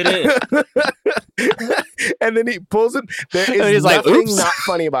 It is. And then he pulls him. There is nothing not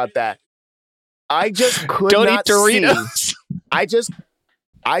funny about that. I just could Don't not eat Doritos.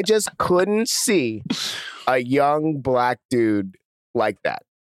 I just couldn't see a young black dude like that.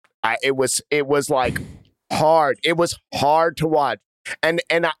 It was like hard. It was hard to watch, and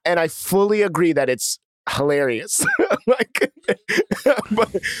I fully agree that it's hilarious.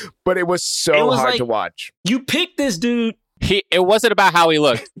 but it was so hard to watch. You picked this dude. It wasn't about how he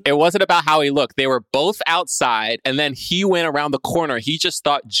looked. They were both outside, and then he went around the corner. He just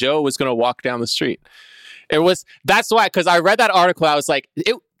thought Joe was going to walk down the street. That's why, because I read that article, I was like,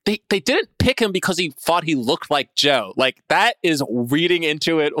 they didn't pick him because he thought he looked like Joe. Like, that is reading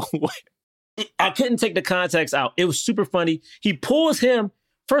into it. I couldn't take the context out. It was super funny. He pulls him.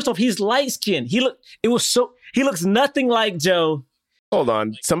 First off, he's light skinned. He looks nothing like Joe. Hold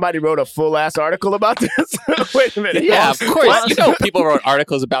on. Somebody wrote a full ass article about this? Wait a minute. Yeah, of course. People wrote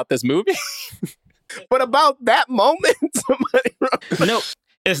articles about this movie. But about that moment, somebody wrote. No,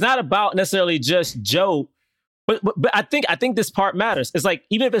 it's not about necessarily just Joe. But I think this part matters. It's like,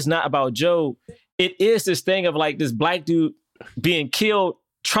 even if it's not about Joe, it is this thing of like this black dude being killed,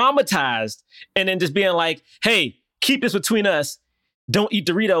 traumatized, and then just being like, hey, keep this between us. Don't eat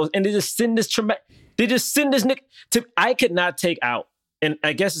Doritos. And they just send this Nick to, I could not take out, and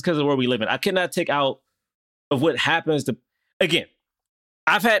I guess it's because of the world we live in, I could not take out of what happens to, again,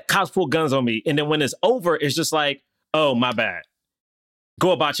 I've had cops pull guns on me, and then when it's over, it's just like, oh, my bad.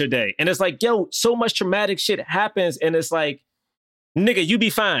 Go about your day. And it's like, yo, so much traumatic shit happens, and it's like, nigga, you be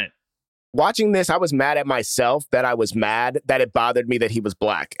fine. Watching this, I was mad at myself that I was mad that it bothered me that he was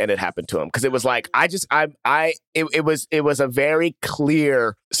black and it happened to him. Because it was like, it was a very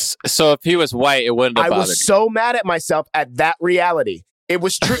clear. So if he was white, it wouldn't have bothered you. I was so mad at myself at that reality. It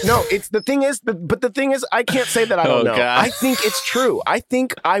was true. No, the thing is, I can't say that I don't know. God. I think it's true. I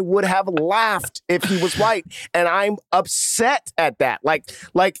think I would have laughed if he was white, and I'm upset at that.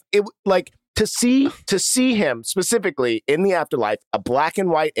 To see him specifically in the afterlife, a black and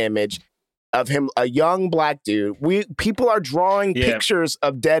white image of him, a young black dude. People are drawing pictures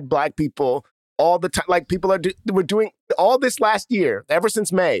of dead black people all the time. Like people we're doing all this last year, ever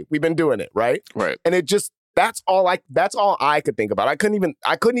since May, we've been doing it, right? Right. And it just, that's all I could think about. I couldn't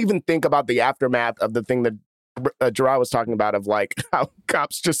even think about the aftermath of the thing that Gerard was talking about, of like how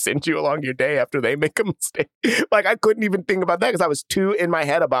cops just send you along your day after they make a mistake. Like I couldn't even think about that because I was too in my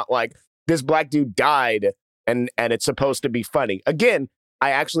head about like this black dude died and it's supposed to be funny. Again,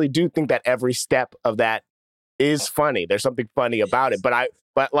 I actually do think that every step of that is funny. There's something funny about it. But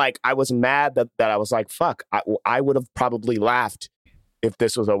I was mad that I was like, fuck, I would have probably laughed if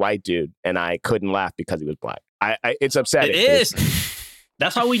this was a white dude and I couldn't laugh because he was black. It's upsetting. It is.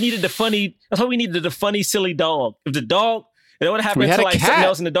 That's why we needed the funny. That's why we needed the funny, silly dog. If the dog, it would have happened to like something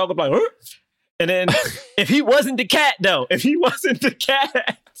else, and the dog would be like, "Huh?" And then if he wasn't the cat, though, because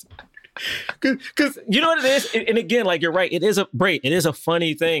you know what it is. And again, like you're right, it is a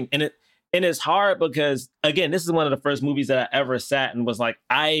funny thing, and it's hard because again, this is one of the first movies that I ever sat and was like,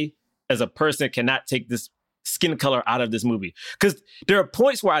 I as a person cannot take this skin color out of this movie, because there are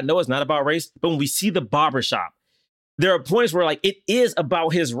points where I know it's not about race, but when we see the barbershop, there are points where like it is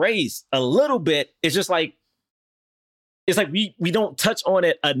about his race a little bit. It's just like we don't touch on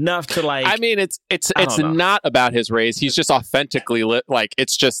it enough to like. I mean, it's not about his race. He's just authentically like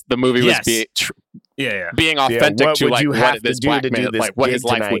it's just the movie was being authentic to like what this black man, like what his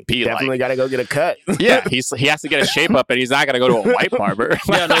life would be. Definitely got to go get a cut. Yeah, he has to get a shape up, and he's not going to go to a white barber.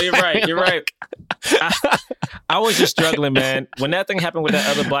 Yeah, no, you're right. I was just struggling, man. When that thing happened with that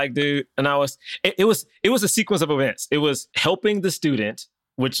other black dude, and it was a sequence of events. It was helping the student,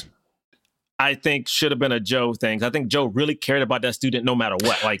 which I think should have been a Joe thing. I think Joe really cared about that student no matter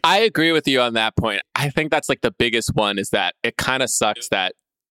what. Like, I agree with you on that point. I think that's like the biggest one, is that it kind of sucks that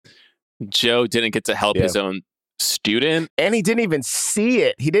Joe didn't get to help his own student. And he didn't even see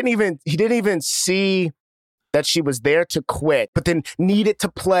it. He didn't even see that she was there to quit, but then needed to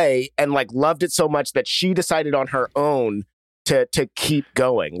play and like loved it so much that she decided on her own to keep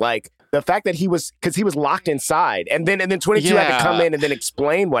going. Like the fact that he was locked inside, and then 22 had to come in and then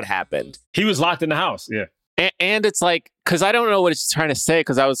explain what happened. He was locked in the house. Yeah. And it's like, because I don't know what it's trying to say,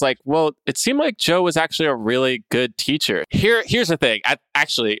 because I was like, well, it seemed like Joe was actually a really good teacher. Here's the thing.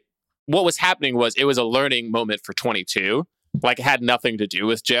 Actually, what was happening was it was a learning moment for 22. Like it had nothing to do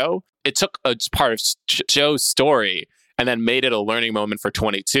with Joe. It took a part of Joe's story and then made it a learning moment for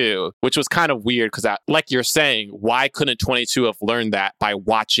 22, which was kind of weird because, like you're saying, why couldn't 22 have learned that by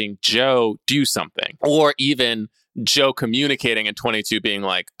watching Joe do something? Or even Joe communicating and 22 being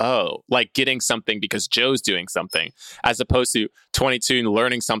like, oh, like getting something because Joe's doing something, as opposed to 22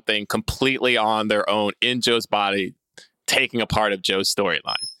 learning something completely on their own in Joe's body, taking a part of Joe's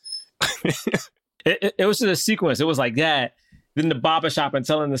storyline. It was just a sequence. It was like that. Then the barbershop and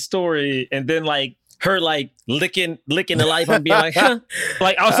telling the story, and then like her like licking the life and being like, huh?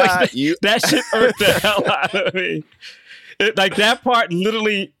 Like I was like, that shit irked the hell out of me. Like that part,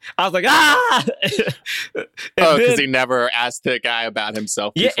 literally, I was like, ah! Because he never asked the guy about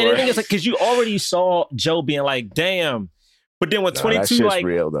himself before. Yeah, and the thing is, like, because you already saw Joe being like, damn. But then when 22, like,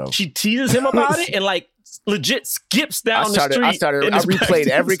 she teases him about it and like legit skips down the street. I replayed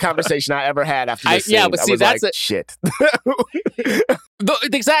every conversation I ever had after this scene. Yeah, but see, that's like, shit.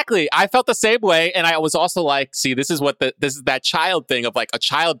 Exactly. I felt the same way, and I was also like, see, this is that child thing of like a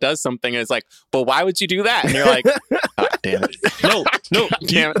child does something and it's like, well, why would you do that? And you're like, oh, damn it. No.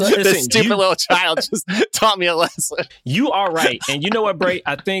 Damn it. This stupid little child just taught me a lesson. You are right. And you know what, Bray?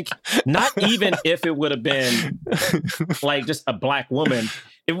 I think not even if it would have been like just a black woman,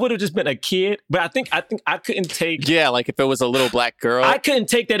 it would have just been a kid. But I think I couldn't take. Yeah, like if it was a little black girl. I couldn't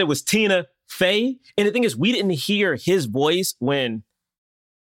take that it was Tina Fey. And the thing is, we didn't hear his voice when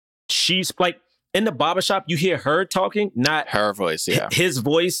she's like in the barbershop. You hear her talking, not her voice. Yeah, his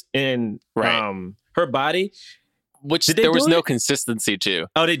voice in her body. Which there was no consistency to.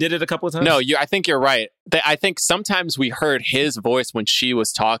 Oh, they did it a couple of times? No, I think you're right. I think sometimes we heard his voice when she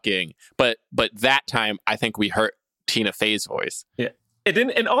was talking, but that time I think we heard Tina Fey's voice. Yeah.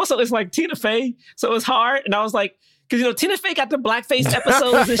 And also it's like Tina Fey, so it's hard. And I was like, because Tina Fey got the blackface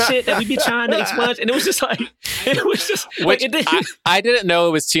episodes and shit that we be trying to expunge, and it was just like, I didn't know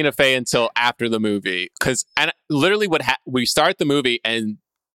it was Tina Fey until after the movie, because literally we start the movie and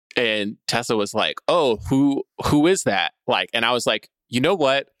Tessa was like, oh, who is that? Like, and I was like, you know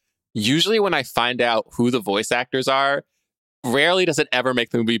what? Usually when I find out who the voice actors are, rarely does it ever make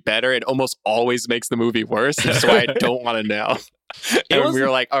the movie better. It almost always makes the movie worse. That's why I don't want to know. And we were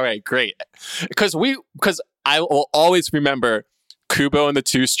like, all right, great. Because I will always remember Kubo and the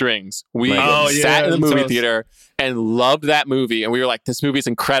Two Strings. We sat in the movie theater and loved that movie. And we were like, this movie's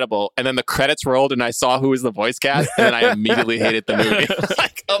incredible. And then the credits rolled and I saw who was the voice cast. And then I immediately hated the movie.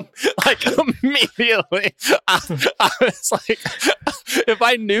 like immediately, I was like, if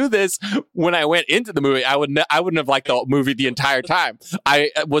I knew this when I went into the movie, I wouldn't have liked the movie the entire time.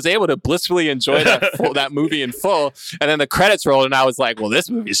 I was able to blissfully enjoy that movie in full, and then the credits rolled, and I was like, well, this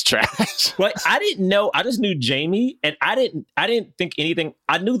movie's trash. Like, I didn't know. I just knew Jamie, and I didn't think anything.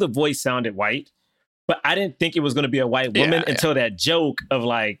 I knew the voice sounded white, but I didn't think it was going to be a white woman until that joke of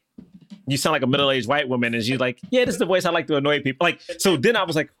like, you sound like a middle-aged white woman, and she's like, yeah, this is the voice I like to annoy people. Like, so then I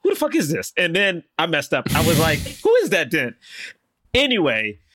was like, who the fuck is this? And then I messed up. I was like, who is that then?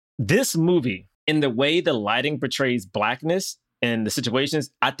 Anyway, this movie, in the way the lighting portrays blackness and the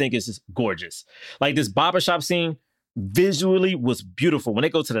situations, I think is just gorgeous. Like this barbershop scene visually was beautiful. When they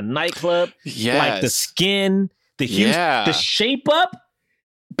go to the nightclub, like the skin, the hues, the shape up,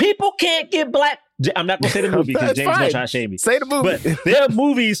 people can't get black. I'm not going to say the movie because James is going to try to shame me. Say the movie. But there are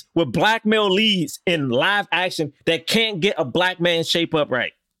movies with black male leads in live action that can't get a black man shape up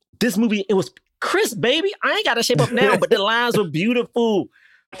right. This movie, it was crisp, baby. I ain't got to shape up now, but the lines were beautiful.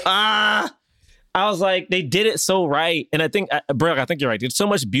 I was like, they did it so right. And I think, Brock, I think you're right. There's so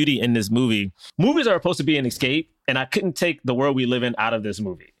much beauty in this movie. Movies are supposed to be an escape, and I couldn't take the world we live in out of this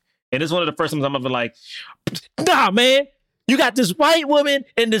movie. And it's one of the first times I'm ever like, nah, man. You got this white woman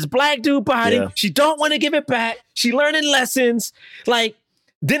and this black dude body. Yeah. She don't want to give it back. She learning lessons. Like,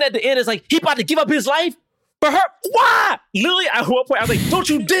 then at the end, it's like, he about to give up his life for her. Why? Literally, at one point, I was like, don't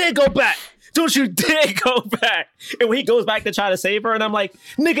you dare go back. Don't you dare go back. And when he goes back to try to save her, and I'm like,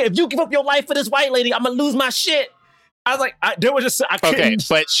 nigga, if you give up your life for this white lady, I'm going to lose my shit. I was like, I couldn't. Okay,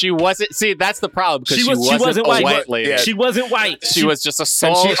 but she wasn't. See, that's the problem because she wasn't a white lady. Yeah. She wasn't white. She was just a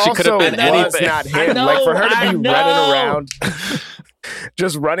soul. She could have been anything. Not him. Like for her to be running around,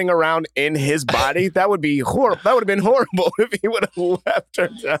 just running around in his body, that would be horrible. That would have been horrible if he would have left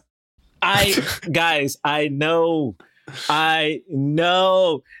her. I know.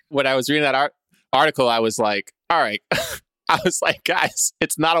 When I was reading that article, I was like, all right. I was like, guys,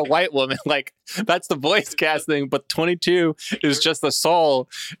 it's not a white woman. Like, that's the voice casting, but 22 is just the soul.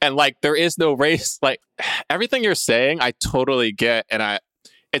 And like, there is no race. Like, everything you're saying, I totally get. And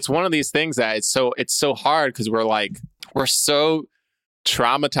it's one of these things that it's so hard because we're so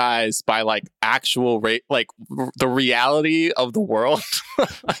traumatized by like actual race, like the reality of the world.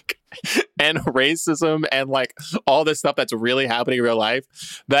 Like, and racism and like all this stuff that's really happening in real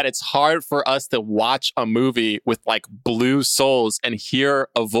life, that it's hard for us to watch a movie with like blue souls and hear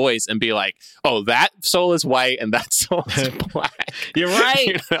a voice and be like, oh, that soul is white and that soul is black. You're right.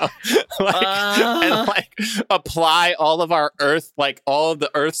 You know? And like apply all of our earth, like all of the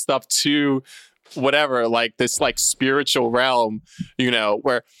earth stuff to whatever, like this like spiritual realm, you know,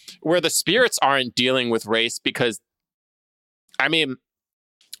 where the spirits aren't dealing with race because, I mean,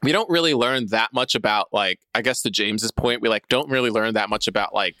 we don't really learn that much about, like, I guess to James's point, we like don't really learn that much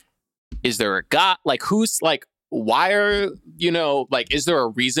about like, is there a God? Like, who's like, why are, you know, like, is there a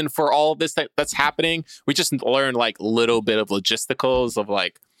reason for all of this that's happening? We just learn like little bit of logisticals of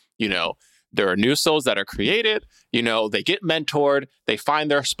like, you know, there are new souls that are created, you know, they get mentored, they find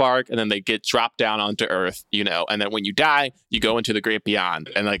their spark, and then they get dropped down onto Earth, you know, and then when you die, you go into the great beyond.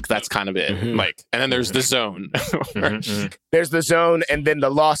 And like, that's kind of it. Mm-hmm. Like, and then there's the zone. There's the zone and then the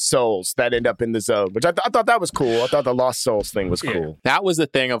lost souls that end up in the zone, which I thought that was cool. I thought the lost souls thing was cool. That was the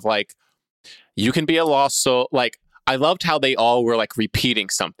thing of like, you can be a lost soul. Like, I loved how they all were like repeating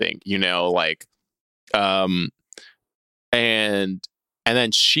something, you know, like, and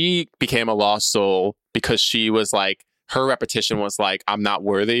then she became a lost soul because she was like, her repetition was like, I'm not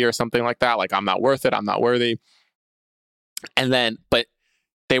worthy or something like that. Like, I'm not worth it. I'm not worthy. And then, but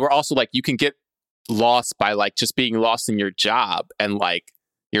they were also like, you can get lost by like just being lost in your job. And like,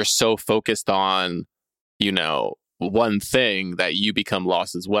 you're so focused on, you know, one thing that you become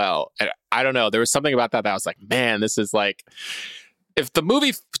lost as well. And I don't know. There was something about that I was like, man, this is like, if the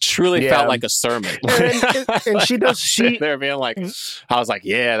movie truly felt like a sermon, and they're being like, I was like,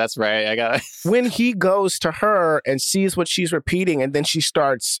 yeah, that's right. I got when he goes to her and sees what she's repeating, and then she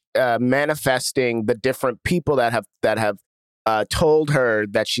starts manifesting the different people that have told her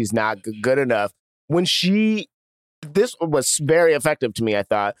that she's not good enough. This was very effective to me. I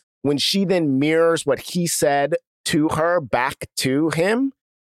thought when she then mirrors what he said to her back to him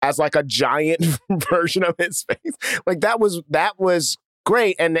as like a giant version of his face. Like that was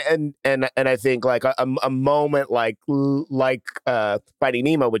great. And I think like a moment like Finding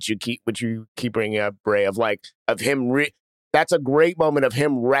Nemo, which you keep bringing up, Bray, of him. That's a great moment of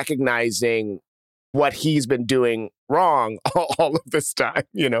him recognizing what he's been doing wrong all of this time,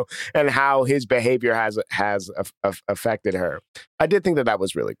 you know, and how his behavior has affected her. I did think that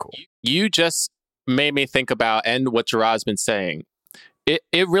was really cool. You just made me think about, and what Gerard's been saying,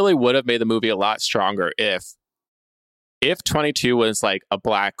 it really would have made the movie a lot stronger if 22 was like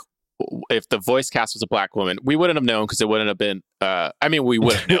if the voice cast was a black woman. We wouldn't have known because it wouldn't have been we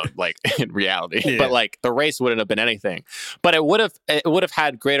would have known like in reality, Yeah. but like the race wouldn't have been anything. But it would have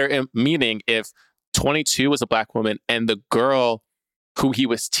had greater meaning if 22 was a black woman and the girl who he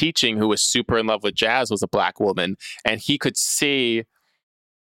was teaching, who was super in love with jazz, was a black woman, and he could see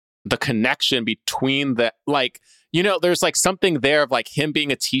the connection between the, like, you know, there's like something there of like him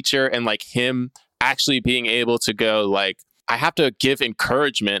being a teacher and like him actually being able to go like, I have to give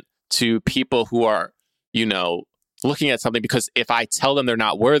encouragement to people who are, you know, looking at something, because if I tell them they're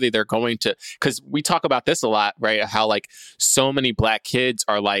not worthy, they're going to, because we talk about this a lot, right? How like so many black kids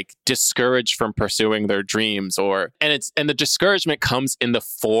are like discouraged from pursuing their dreams, and the discouragement comes in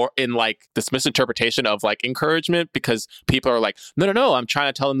like this misinterpretation of like encouragement, because people are like, no, I'm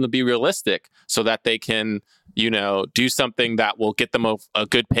trying to tell them to be realistic so that they can, you know, do something that will get them a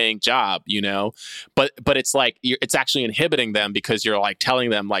good paying job, you know, but it's like, it's actually inhibiting them because you're like telling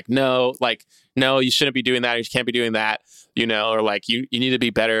them like, no, you shouldn't be doing that. You can't be doing that, you know, or like you need to be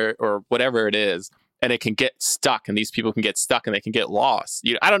better or whatever it is. And it can get stuck, and these people can get stuck and they can get lost.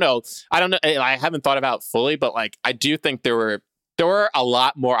 You know, I don't know. I haven't thought about it fully, but like, I do think there were a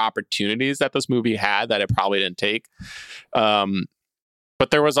lot more opportunities that this movie had that it probably didn't take. But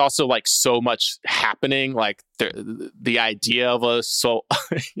there was also like so much happening, like the idea of a soul,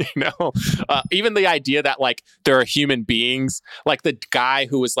 you know, even the idea that like there are human beings, like the guy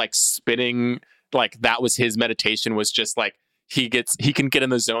who was like spinning, like that was his meditation, was just like he can get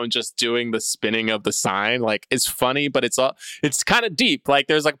in the zone just doing the spinning of the sign. Like, it's funny, but it's kind of deep. Like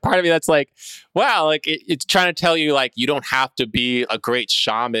there's like part of me that's like, wow, like it's trying to tell you like you don't have to be a great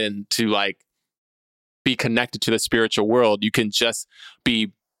shaman to like be connected to the spiritual world. You can just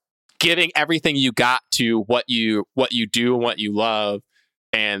be giving everything you got to what you do and what you love,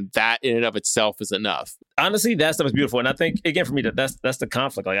 and that in and of itself is enough. Honestly, that stuff is beautiful, and I think again for me that's the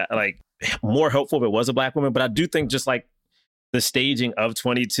conflict. Like, like more helpful if it was a black woman, but I do think just like the staging of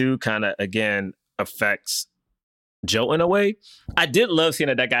 22 kind of again affects Joe in a way. I did love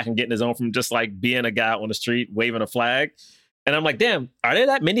seeing that guy can get in his own from just like being a guy on the street waving a flag. And I'm like, damn, are there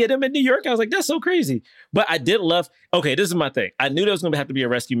that many of them in New York? I was like, that's so crazy. But I did love, okay, this is my thing. I knew there was going to have to be a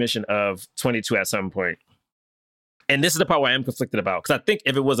rescue mission of 22 at some point. And this is the part where I am conflicted about. Because I think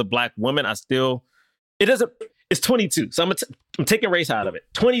if it was a black woman, it's 22. So I'm taking race out of it.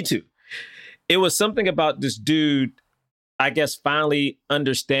 22. It was something about this dude, I guess, finally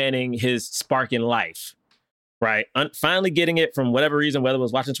understanding his spark in life, right? Finally getting it from whatever reason, whether it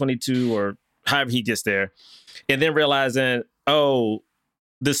was watching 22 or however he gets there. And then realizing, oh,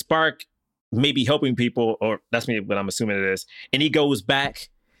 the spark may be helping people, or that's me what I'm assuming it is. And he goes back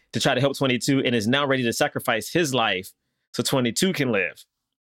to try to help 22 and is now ready to sacrifice his life so 22 can live.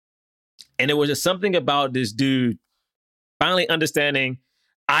 And it was just something about this dude finally understanding,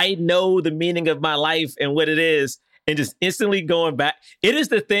 I know the meaning of my life and what it is, and just instantly going back. It is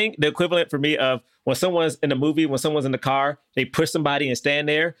the equivalent for me of when someone's in a movie, when someone's in the car, they push somebody and stand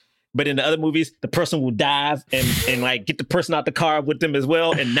there. But in the other movies, the person will dive and like get the person out the car with them as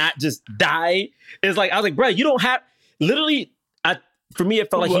well and not just die. It's like, I was like, bro, you don't have, literally, for me, it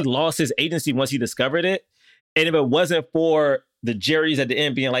felt like he lost his agency once he discovered it. And if it wasn't for the Jerry's at the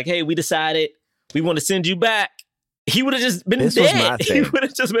end being like, hey, we decided we want to send you back, he would have just been dead. Was my thing. He would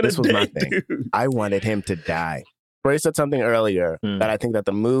have just been this a was dead my thing. dude. I wanted him to die. Bray said something earlier that I think that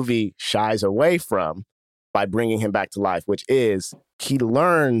the movie shies away from by bringing him back to life, which is he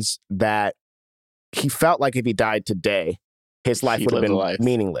learns that he felt like if he died today, his life would have been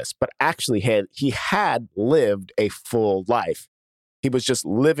meaningless. But actually, he had lived a full life. He was just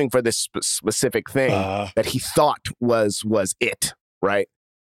living for this specific thing that he thought was it, right?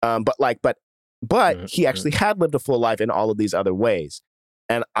 But he actually had lived a full life in all of these other ways.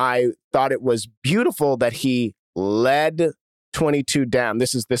 And I thought it was beautiful that he led 22 down.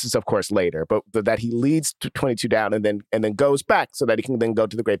 This is of course later, but that he leads to 22 down and then goes back so that he can then go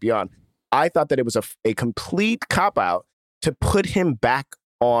to the great beyond. I thought that it was a complete cop out to put him back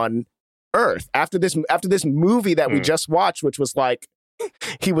on Earth after this movie that we just watched, which was like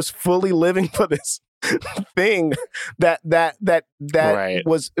he was fully living for this thing that right.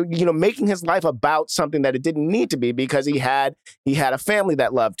 was, you know, making his life about something that it didn't need to be, because he had a family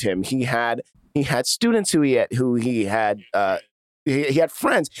that loved him. He had students who he had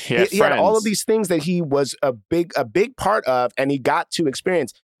friends. He had all of these things that he was a big part of, and he got to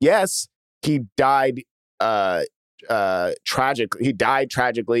experience. Yes, he died tragically. He died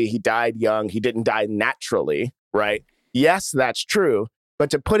tragically. He died young. He didn't die naturally, right? Yes, that's true. But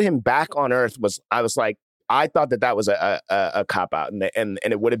to put him back on Earth I was like, I thought that was a cop out, and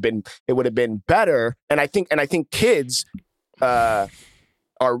it would have been better. And I think kids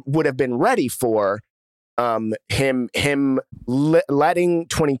would have been ready for him letting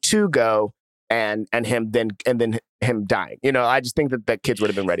 22 go and then him dying. You know, I just think that kids would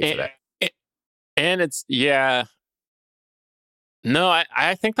have been ready for that. And it's no,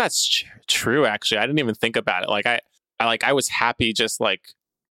 I think that's true. Actually, I didn't even think about it. Like I was happy just like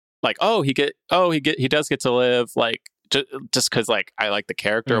he does get to live, like just because like I like the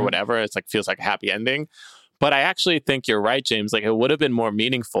character or whatever. It's like feels like a happy ending. But I actually think you're right, James. Like it would have been more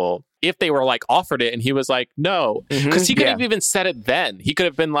meaningful if they were like offered it and he was like, no, because he could have even said it then. He could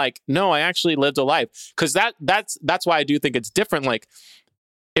have been like, no, I actually lived a life. Because that's why I do think it's different. Like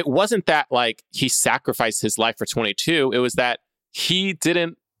it wasn't that like he sacrificed his life for 22. It was that he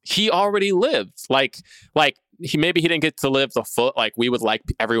already lived. Like he didn't get to live the full, like we would like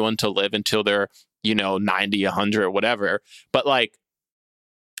everyone to live until they're, 90, 100 or whatever. But like,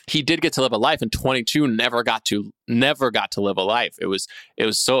 he did get to live a life, and 22 never got to live a life.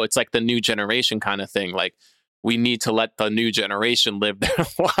 It's like the new generation kind of thing. Like we need to let the new generation live their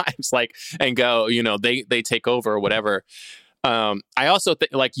lives, like, and go, they take over or whatever. I also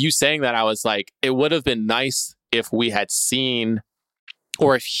think like you saying that, I was like, it would have been nice if we had seen,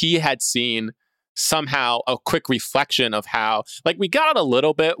 or if he had seen somehow a quick reflection of how, like we got a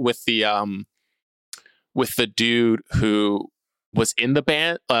little bit with the dude who was in the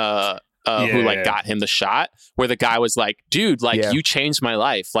band, who like got him the shot, where the guy was like, dude, like you changed my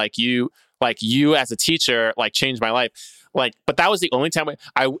life. Like you as a teacher, like changed my life. Like, but that was the only time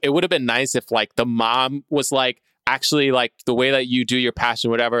it would have been nice if like the mom was like, actually, like the way that you do your passion,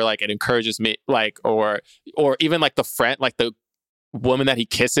 whatever, like it encourages me, like, or even like the friend, like the woman that he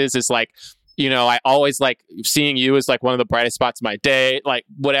kisses is like, I always like seeing you as like one of the brightest spots of my day, like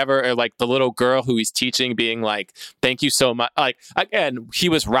whatever, or like the little girl who he's teaching being like, thank you so much. Like, again, he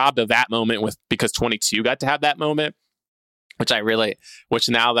was robbed of that moment because 22 got to have that moment, which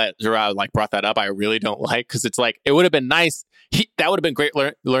now that Gerard like brought that up, I really don't like, because it's like, it would have been nice. That would have been a great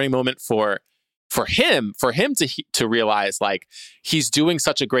learning moment for him to realize like he's doing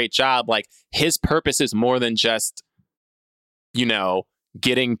such a great job. Like his purpose is more than just,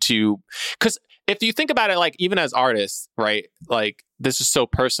 getting to, because if you think about it, like even as artists, right, like this is so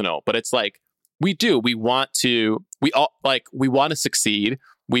personal, but it's like we want to succeed.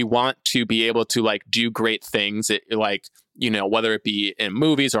 We want to be able to like do great things, whether it be in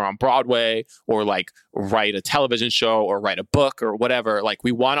movies or on Broadway, or like write a television show or write a book or whatever. Like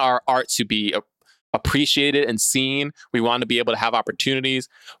we want our art to be appreciated and seen. We want to be able to have opportunities.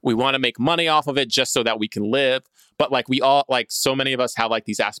 We want to make money off of it just so that we can live. But like we all, like so many of us have like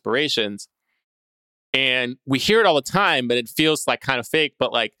these aspirations, and we hear it all the time, but it feels like kind of fake.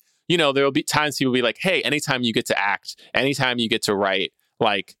 But like, there will be times people will be like, hey, anytime you get to act, anytime you get to write,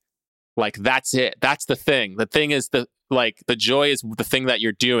 like that's it. That's the thing. The thing is the joy is the thing that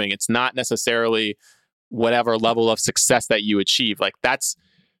you're doing. It's not necessarily whatever level of success that you achieve. Like that's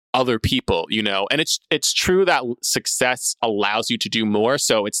other people, and it's true that success allows you to do more.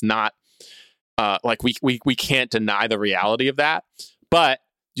 So it's not like we can't deny the reality of that, but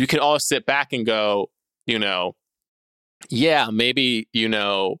you can all sit back and go, yeah, maybe,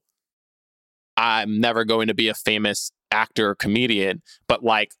 I'm never going to be a famous actor or comedian, but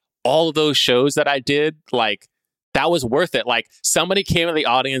like all of those shows that I did, like that was worth it. Like somebody came to the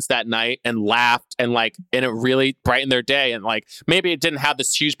audience that night and laughed, and it really brightened their day. And like, maybe it didn't have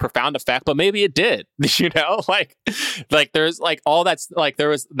this huge profound effect, but maybe it did, like there's like all that's like,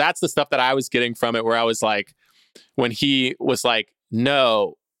 that's the stuff that I was getting from it, where I was like, when he was like,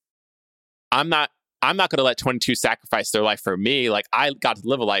 no, I'm not going to let 22 sacrifice their life for me. Like I got to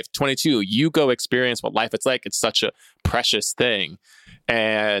live a life. 22, you go experience what life it's like. It's such a precious thing.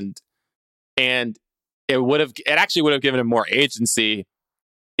 And it actually would have given him more agency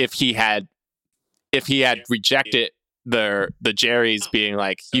if he had rejected the Jerry's being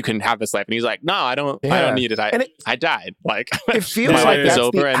like, you can have this life, and he's like, no, I don't need it. I died. Like it feels my like life is that's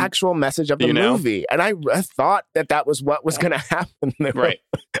over, the and actual message of the movie. And I thought that was what was going to happen. Right.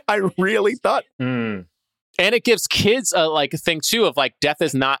 I really thought. And it gives kids a thing too of like, death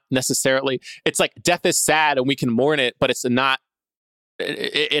is not necessarily, it's like death is sad and we can mourn it, but it's not,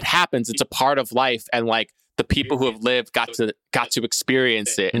 it happens. It's a part of life. And like the people who have lived got to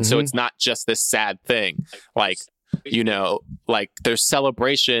experience it. And so it's not just this sad thing. Like, like there's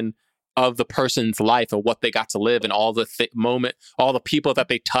celebration of the person's life and what they got to live, and all the all the people that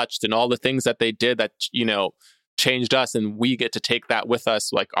they touched, and all the things that they did that, changed us, and we get to take that with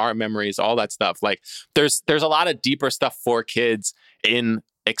us, like our memories, all that stuff. Like there's a lot of deeper stuff for kids in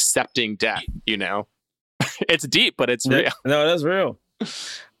accepting death, It's deep, but it's real. No, that's real.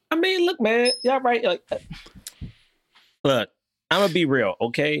 I mean, look, man, y'all right. Like, look, I'm gonna be real,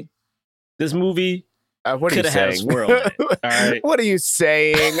 okay? This movie What are you could have had a saying? swirl in it. All right, What are you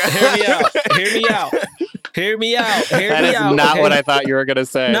saying? hear me out. Hear me out. Hear me out. Hear That me is out. not okay? what I thought you were going to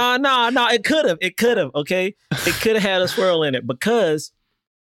say. No, it could have. It could have, okay? It could have had a swirl in it because,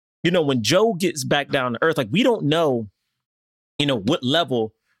 when Joe gets back down to earth, like, we don't know, what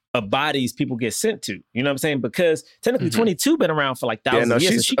level of bodies people get sent to. You know what I'm saying? Because technically 22 been around for like thousands of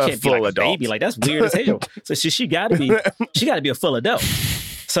years, so she can't be like a baby. Like, that's weird as hell. So she got to be a full adult.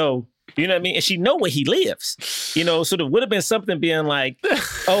 So, you know what I mean? And she know where he lives. So there would have been something being like,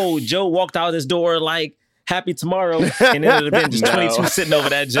 oh, Joe walked out his door like, happy tomorrow, and then it would have been just 22 sitting over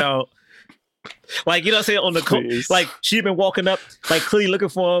that joint. Like, you know what I'm saying? On the like, she'd been walking up, like, clearly looking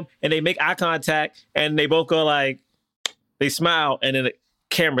for him, and they make eye contact, and they both go like, they smile, and then the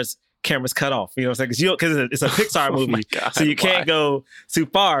cameras cut off. You know what I'm saying? Because it's a Pixar movie, God, so you can't go too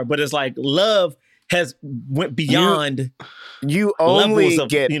far. But it's like love has went beyond. You only of,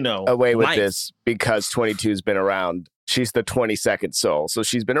 get away with life. this because 22's been around. She's the 22nd soul, so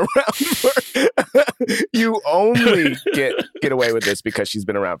she's been around for. You only get away with this because she's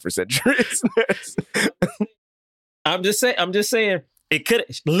been around for centuries. I'm just saying it could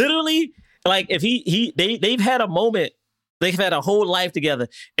literally, like, if they've had a moment, they've had a whole life together.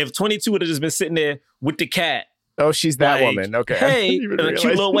 If 22 would have just been sitting there with the cat. Oh, she's that like, woman. Okay. Hey, and a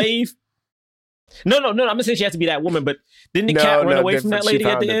cute little wave. No. I'm not saying she has to be that woman, but didn't the cat run away from that lady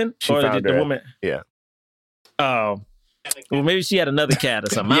at the end? Or did the woman? Yeah. Oh. Well, maybe she had another cat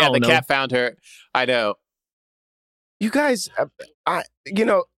or something. Yeah, I don't know. cat found her. I know. You guys,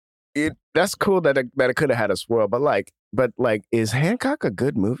 that's cool that it could have had a swirl, but is Hancock a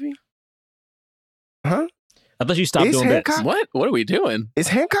good movie? Huh? I thought you stopped doing Hancock? that. What are we doing? Is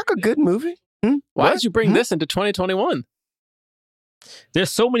Hancock a good movie? Why did you bring this into 2021?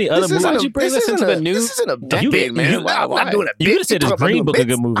 There's so many other movies. Why did you bring this into the new decade, man? I'm not doing a bit. You could have said this Green Book a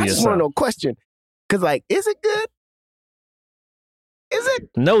good movie I or just want to something. know a question. Because, is it good? Is it?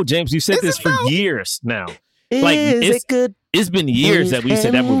 No, James, you said Is this it for though? years now. Is it good? It's been years that we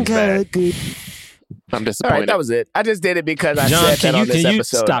said that movie's bad. I'm All disappointed. right, that was it. I just did it because I John, said that on this can you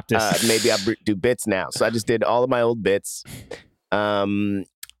episode. stop this? Maybe I'll do bits now. So I just did all of my old bits.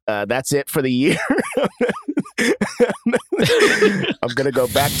 That's it for the year. I'm going to go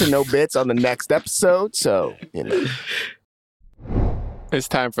back to no bits on the next episode. So, It's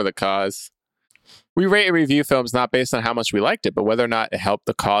time for the cause. We rate and review films not based on how much we liked it, but whether or not it helped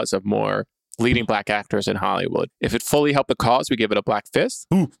the cause of more leading black actors in Hollywood. If it fully helped the cause, we give it a black fist.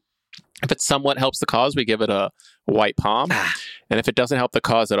 Ooh. If it somewhat helps the cause, we give it a white palm. And if it doesn't help the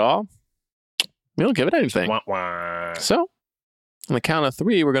cause at all, we don't give it anything. Wah, wah. So, on the count of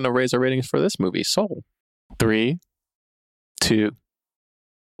 3, we're going to raise our ratings for this movie, Soul. 3, 2,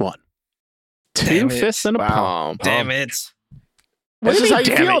 1. Two Damn it. fists and a Wow. palm. Damn it. What this do is you how mean,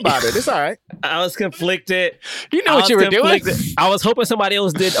 you damn feel it? about it. It's all right. I was conflicted. You know what you were doing. I was hoping somebody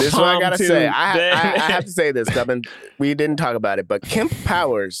else did a This is what I palm got to too. say. I Damn have to say this. We didn't talk about it, but Kemp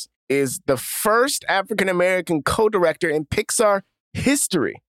Powers is the first African-American co-director in Pixar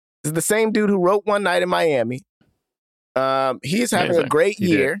history. This is the same dude who wrote One Night in Miami. He is having Amazing. a great He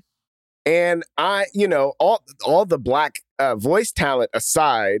did. year. And all the black voice talent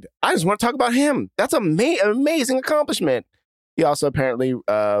aside, I just want to talk about him. That's an amazing accomplishment. He also apparently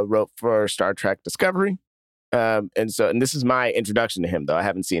wrote for Star Trek Discovery. And this is my introduction to him, though. I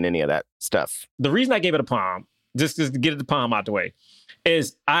haven't seen any of that stuff. The reason I gave it a palm, just to get the palm out the way,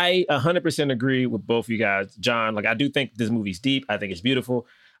 is I 100% agree with both of you guys. John, I do think this movie's deep. I think it's beautiful.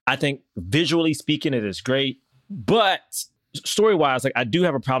 I think visually speaking, it is great. But story-wise, I do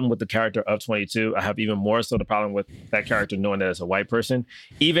have a problem with the character of 22. I have even more so the problem with that character knowing that it's a white person.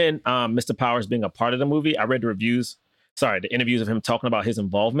 Even Mr. Powers being a part of the movie, I read the interviews of him talking about his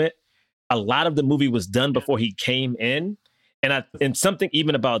involvement. A lot of the movie was done before he came in. And something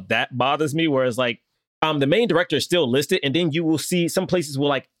even about that bothers me, whereas the main director is still listed, and then you will see some places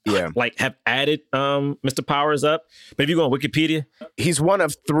will have added Mr. Powers up. But if you go on Wikipedia, He's one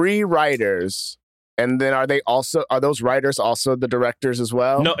of 3 writers. And then are those writers also the directors as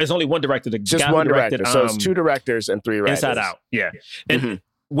well? no, it's only one director. The Just guy who one directed, director. So it's 2 directors and 3 writers. Inside Out. Yeah. And Mhm.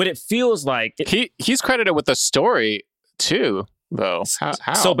 what it feels like, He's credited with the story too, though.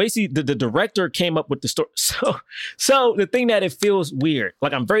 How? so basically the director came up with the story. So the thing that it feels weird,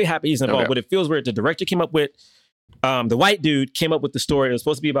 I'm very happy he's involved, Okay. but it feels weird. The director came up with, the white dude came up with the story. It was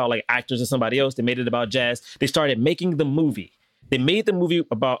supposed to be about actors or somebody else. They made it about jazz. They started making the movie. They made the movie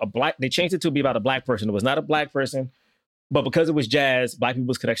about they changed it to be about a black person. It was not a black person. But because it was jazz, Black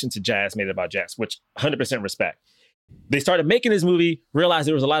people's connection to jazz made it about jazz, which 100% respect. They started making this movie, realized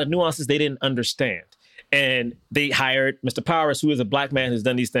there was a lot of nuances they didn't understand. And they hired Mr. Powers, who is a Black man who's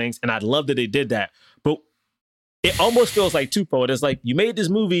done these things. And I love that they did that. But it almost feels like twofold. It's like you made this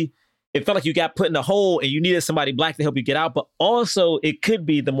movie, it felt like you got put in a hole and you needed somebody Black to help you get out. But also it could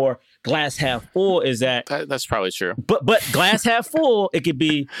be the more glass half full is that's probably true. But glass half full, it could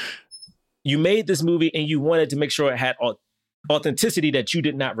be you made this movie and you wanted to make sure it had authenticity that you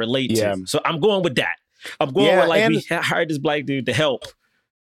did not relate to. So I'm going with that. I'm going with like we hired this Black dude to help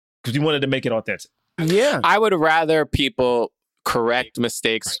because we wanted to make it authentic. Yeah. I would rather people correct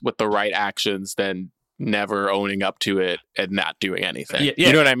mistakes with the right actions than never owning up to it and not doing anything.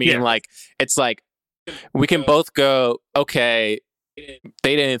 You know what I mean? Yeah. Like, it's like we can both go, okay,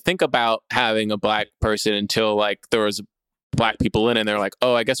 they didn't think about having a Black person until like there was Black people in it, and they're like,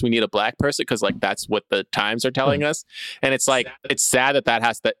 oh, I guess we need a Black person because like that's what the times are telling us. And it's like, it's sad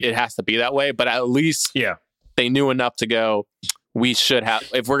that it has to be that way, but at least they knew enough to go, we should have,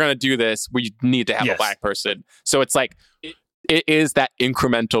 if we're going to do this, we need to have a Black person. So it's like, it is that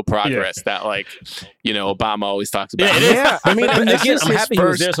incremental progress that, like, you know, Obama always talks about. I mean, again, I'm happy he was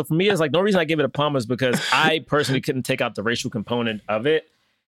first... there. So for me, it's like, no reason I give it a palm is because I personally couldn't take out the racial component of it.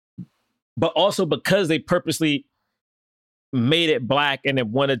 But also because they purposely made it Black and they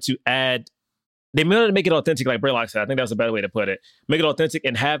wanted to they wanted to make it authentic, like Braylock said. I think that's a better way to put it. Make it authentic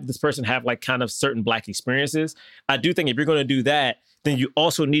and have this person have like kind of certain Black experiences. I do think if you're going to do that, then you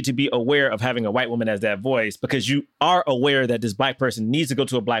also need to be aware of having a white woman as that voice, because you are aware that this Black person needs to go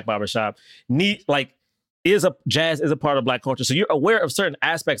to a Black barbershop, jazz is a part of Black culture. So you're aware of certain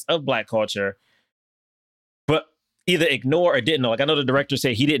aspects of Black culture, but either ignore or didn't know. Like I know the director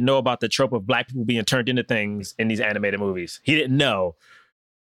said he didn't know about the trope of Black people being turned into things in these animated movies. He didn't know.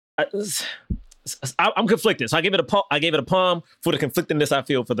 I'm conflicted. So I gave it a palm for the conflictedness I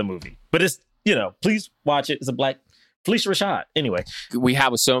feel for the movie. But it's, you know, please watch it. It's a Black Felicia Rashad. Anyway, we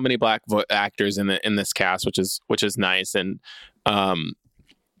have so many Black actors in this cast, which is nice, and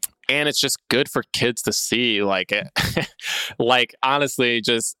it's just good for kids to see. Like, like honestly,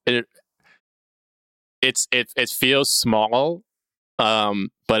 just it feels small,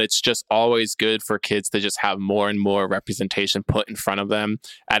 but it's just always good for kids to just have more and more representation put in front of them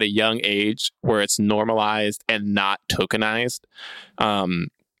at a young age, where it's normalized and not tokenized,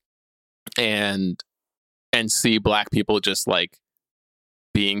 and see Black people just like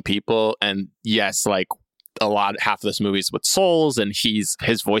being people. And yes, like half of this movie is with souls and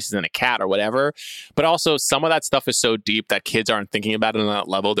his voice is in a cat or whatever. But also some of that stuff is so deep that kids aren't thinking about it on that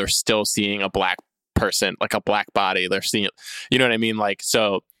level. They're still seeing a Black person, like a Black body. They're seeing, you know what I mean? Like,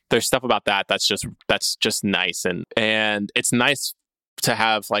 so there's stuff about that that's just nice. And it's nice to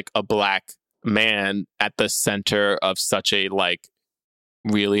have like a Black man at the center of such a like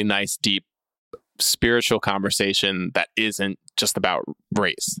really nice, deep, spiritual conversation that isn't just about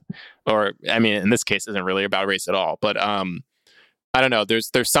race, or I mean in this case isn't really about race at all, but I don't know,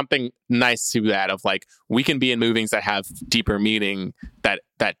 there's something nice to that of like we can be in movies that have deeper meaning that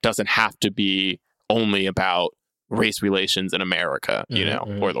doesn't have to be only about race relations in America, you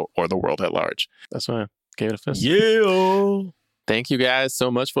know, or the world at large. That's why I gave it a fist. Thank you guys so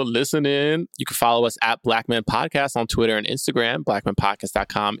much for listening. You can follow us at Black Men Podcast on Twitter and Instagram.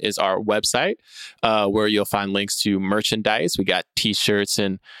 BlackmenPodcast.com is our website, where you'll find links to merchandise. We got t-shirts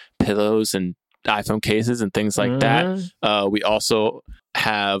and pillows and iPhone cases and things like that. We also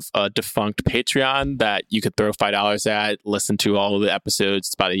have a defunct Patreon that you could throw $5 at, listen to all of the episodes.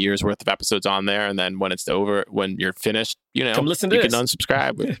 It's about a year's worth of episodes on there. And then when it's over, when you're finished, you know, come listen to you this. can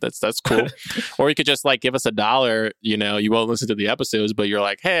unsubscribe. That's cool. Or you could just like give us $1. You know, you won't listen to the episodes, but you're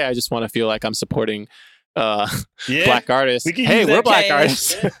like, hey, I just want to feel like I'm supporting Black artists. Hey, we're Black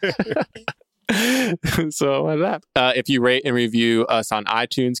artists. So why not? If you rate and review us on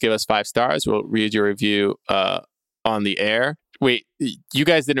iTunes, give us 5 stars. We'll read your review on the air. Wait, you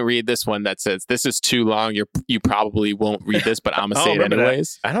guys didn't read this one that says this is too long. You probably won't read this, but I'm gonna say it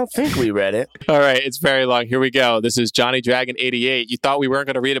anyways. I don't think we read it. All right, it's very long. Here we go. This is Johnny Dragon 88. You thought we weren't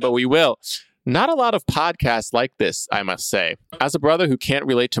gonna read it, but we will. Not a lot of podcasts like this, I must say. As a brother who can't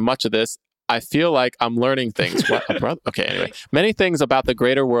relate to much of this, I feel like I'm learning things. What, a brother? Okay, anyway. Many things about the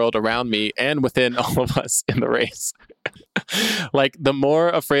greater world around me and within all of us in the race. Like the more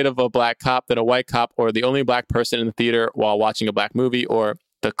afraid of a Black cop than a white cop, or the only Black person in the theater while watching a Black movie, or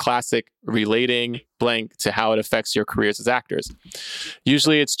the classic relating blank to how it affects your careers as actors.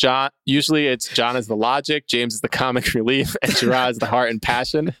 Usually it's John as the logic, James is the comic relief, and Gerard is the heart and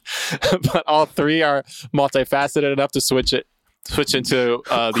passion. But all three are multifaceted enough to switch it switch into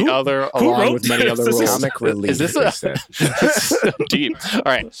the other, who along wrote with many this? other This is rules. comic relief, Is this they a said. this is so deep? All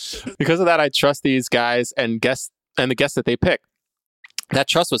right. Because of that, I trust these guys and the guests that they pick. That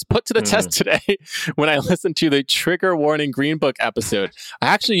trust was put to the test today when I listened to the Trigger Warning Green Book episode. I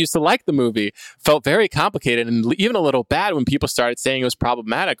actually used to like the movie, felt very complicated and even a little bad when people started saying it was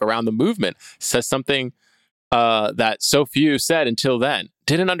problematic around the movement. Says something that so few said until then.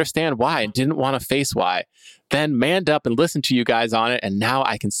 Didn't understand why and didn't want to face why. Then manned up and listened to you guys on it, and now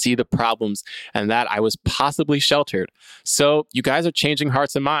I can see the problems and that I was possibly sheltered. So you guys are changing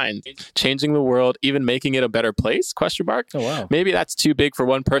hearts and minds, changing the world, even making it a better place? ? Oh, wow. Maybe that's too big for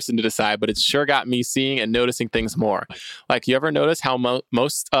one person to decide, but it's sure got me seeing and noticing things more. Like, you ever notice how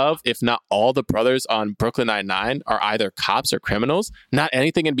most of, if not all, the brothers on Brooklyn Nine-Nine are either cops or criminals? Not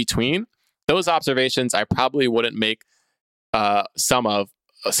anything in between? Those observations I probably wouldn't make some of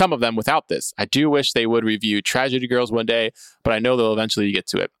them without this. I do wish they would review Tragedy Girls one day, but I know they'll eventually get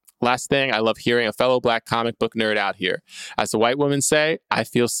to it. Last thing, I love hearing a fellow Black comic book nerd out here. As the white women say, I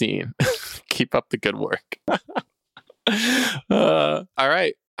feel seen. Keep up the good work. All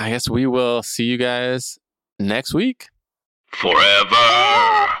right. I guess we will see you guys next week.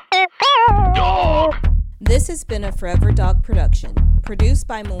 Forever Dog. This has been a Forever Dog production, produced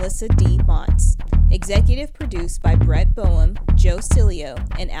by Melissa D. Montz, executive produced by Brett Boehm, Joe Cilio,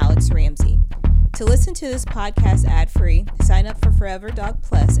 and Alex Ramsey. To listen to this podcast ad-free, sign up for Forever Dog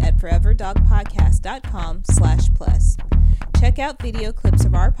Plus at foreverdogpodcast.com/plus. Check out video clips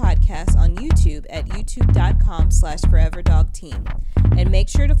of our podcast on YouTube at youtube.com/foreverdogteam. And make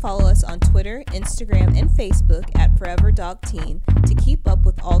sure to follow us on Twitter, Instagram, and Facebook at Forever Dog Team to keep up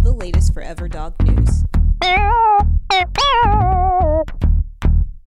with all the latest Forever Dog news.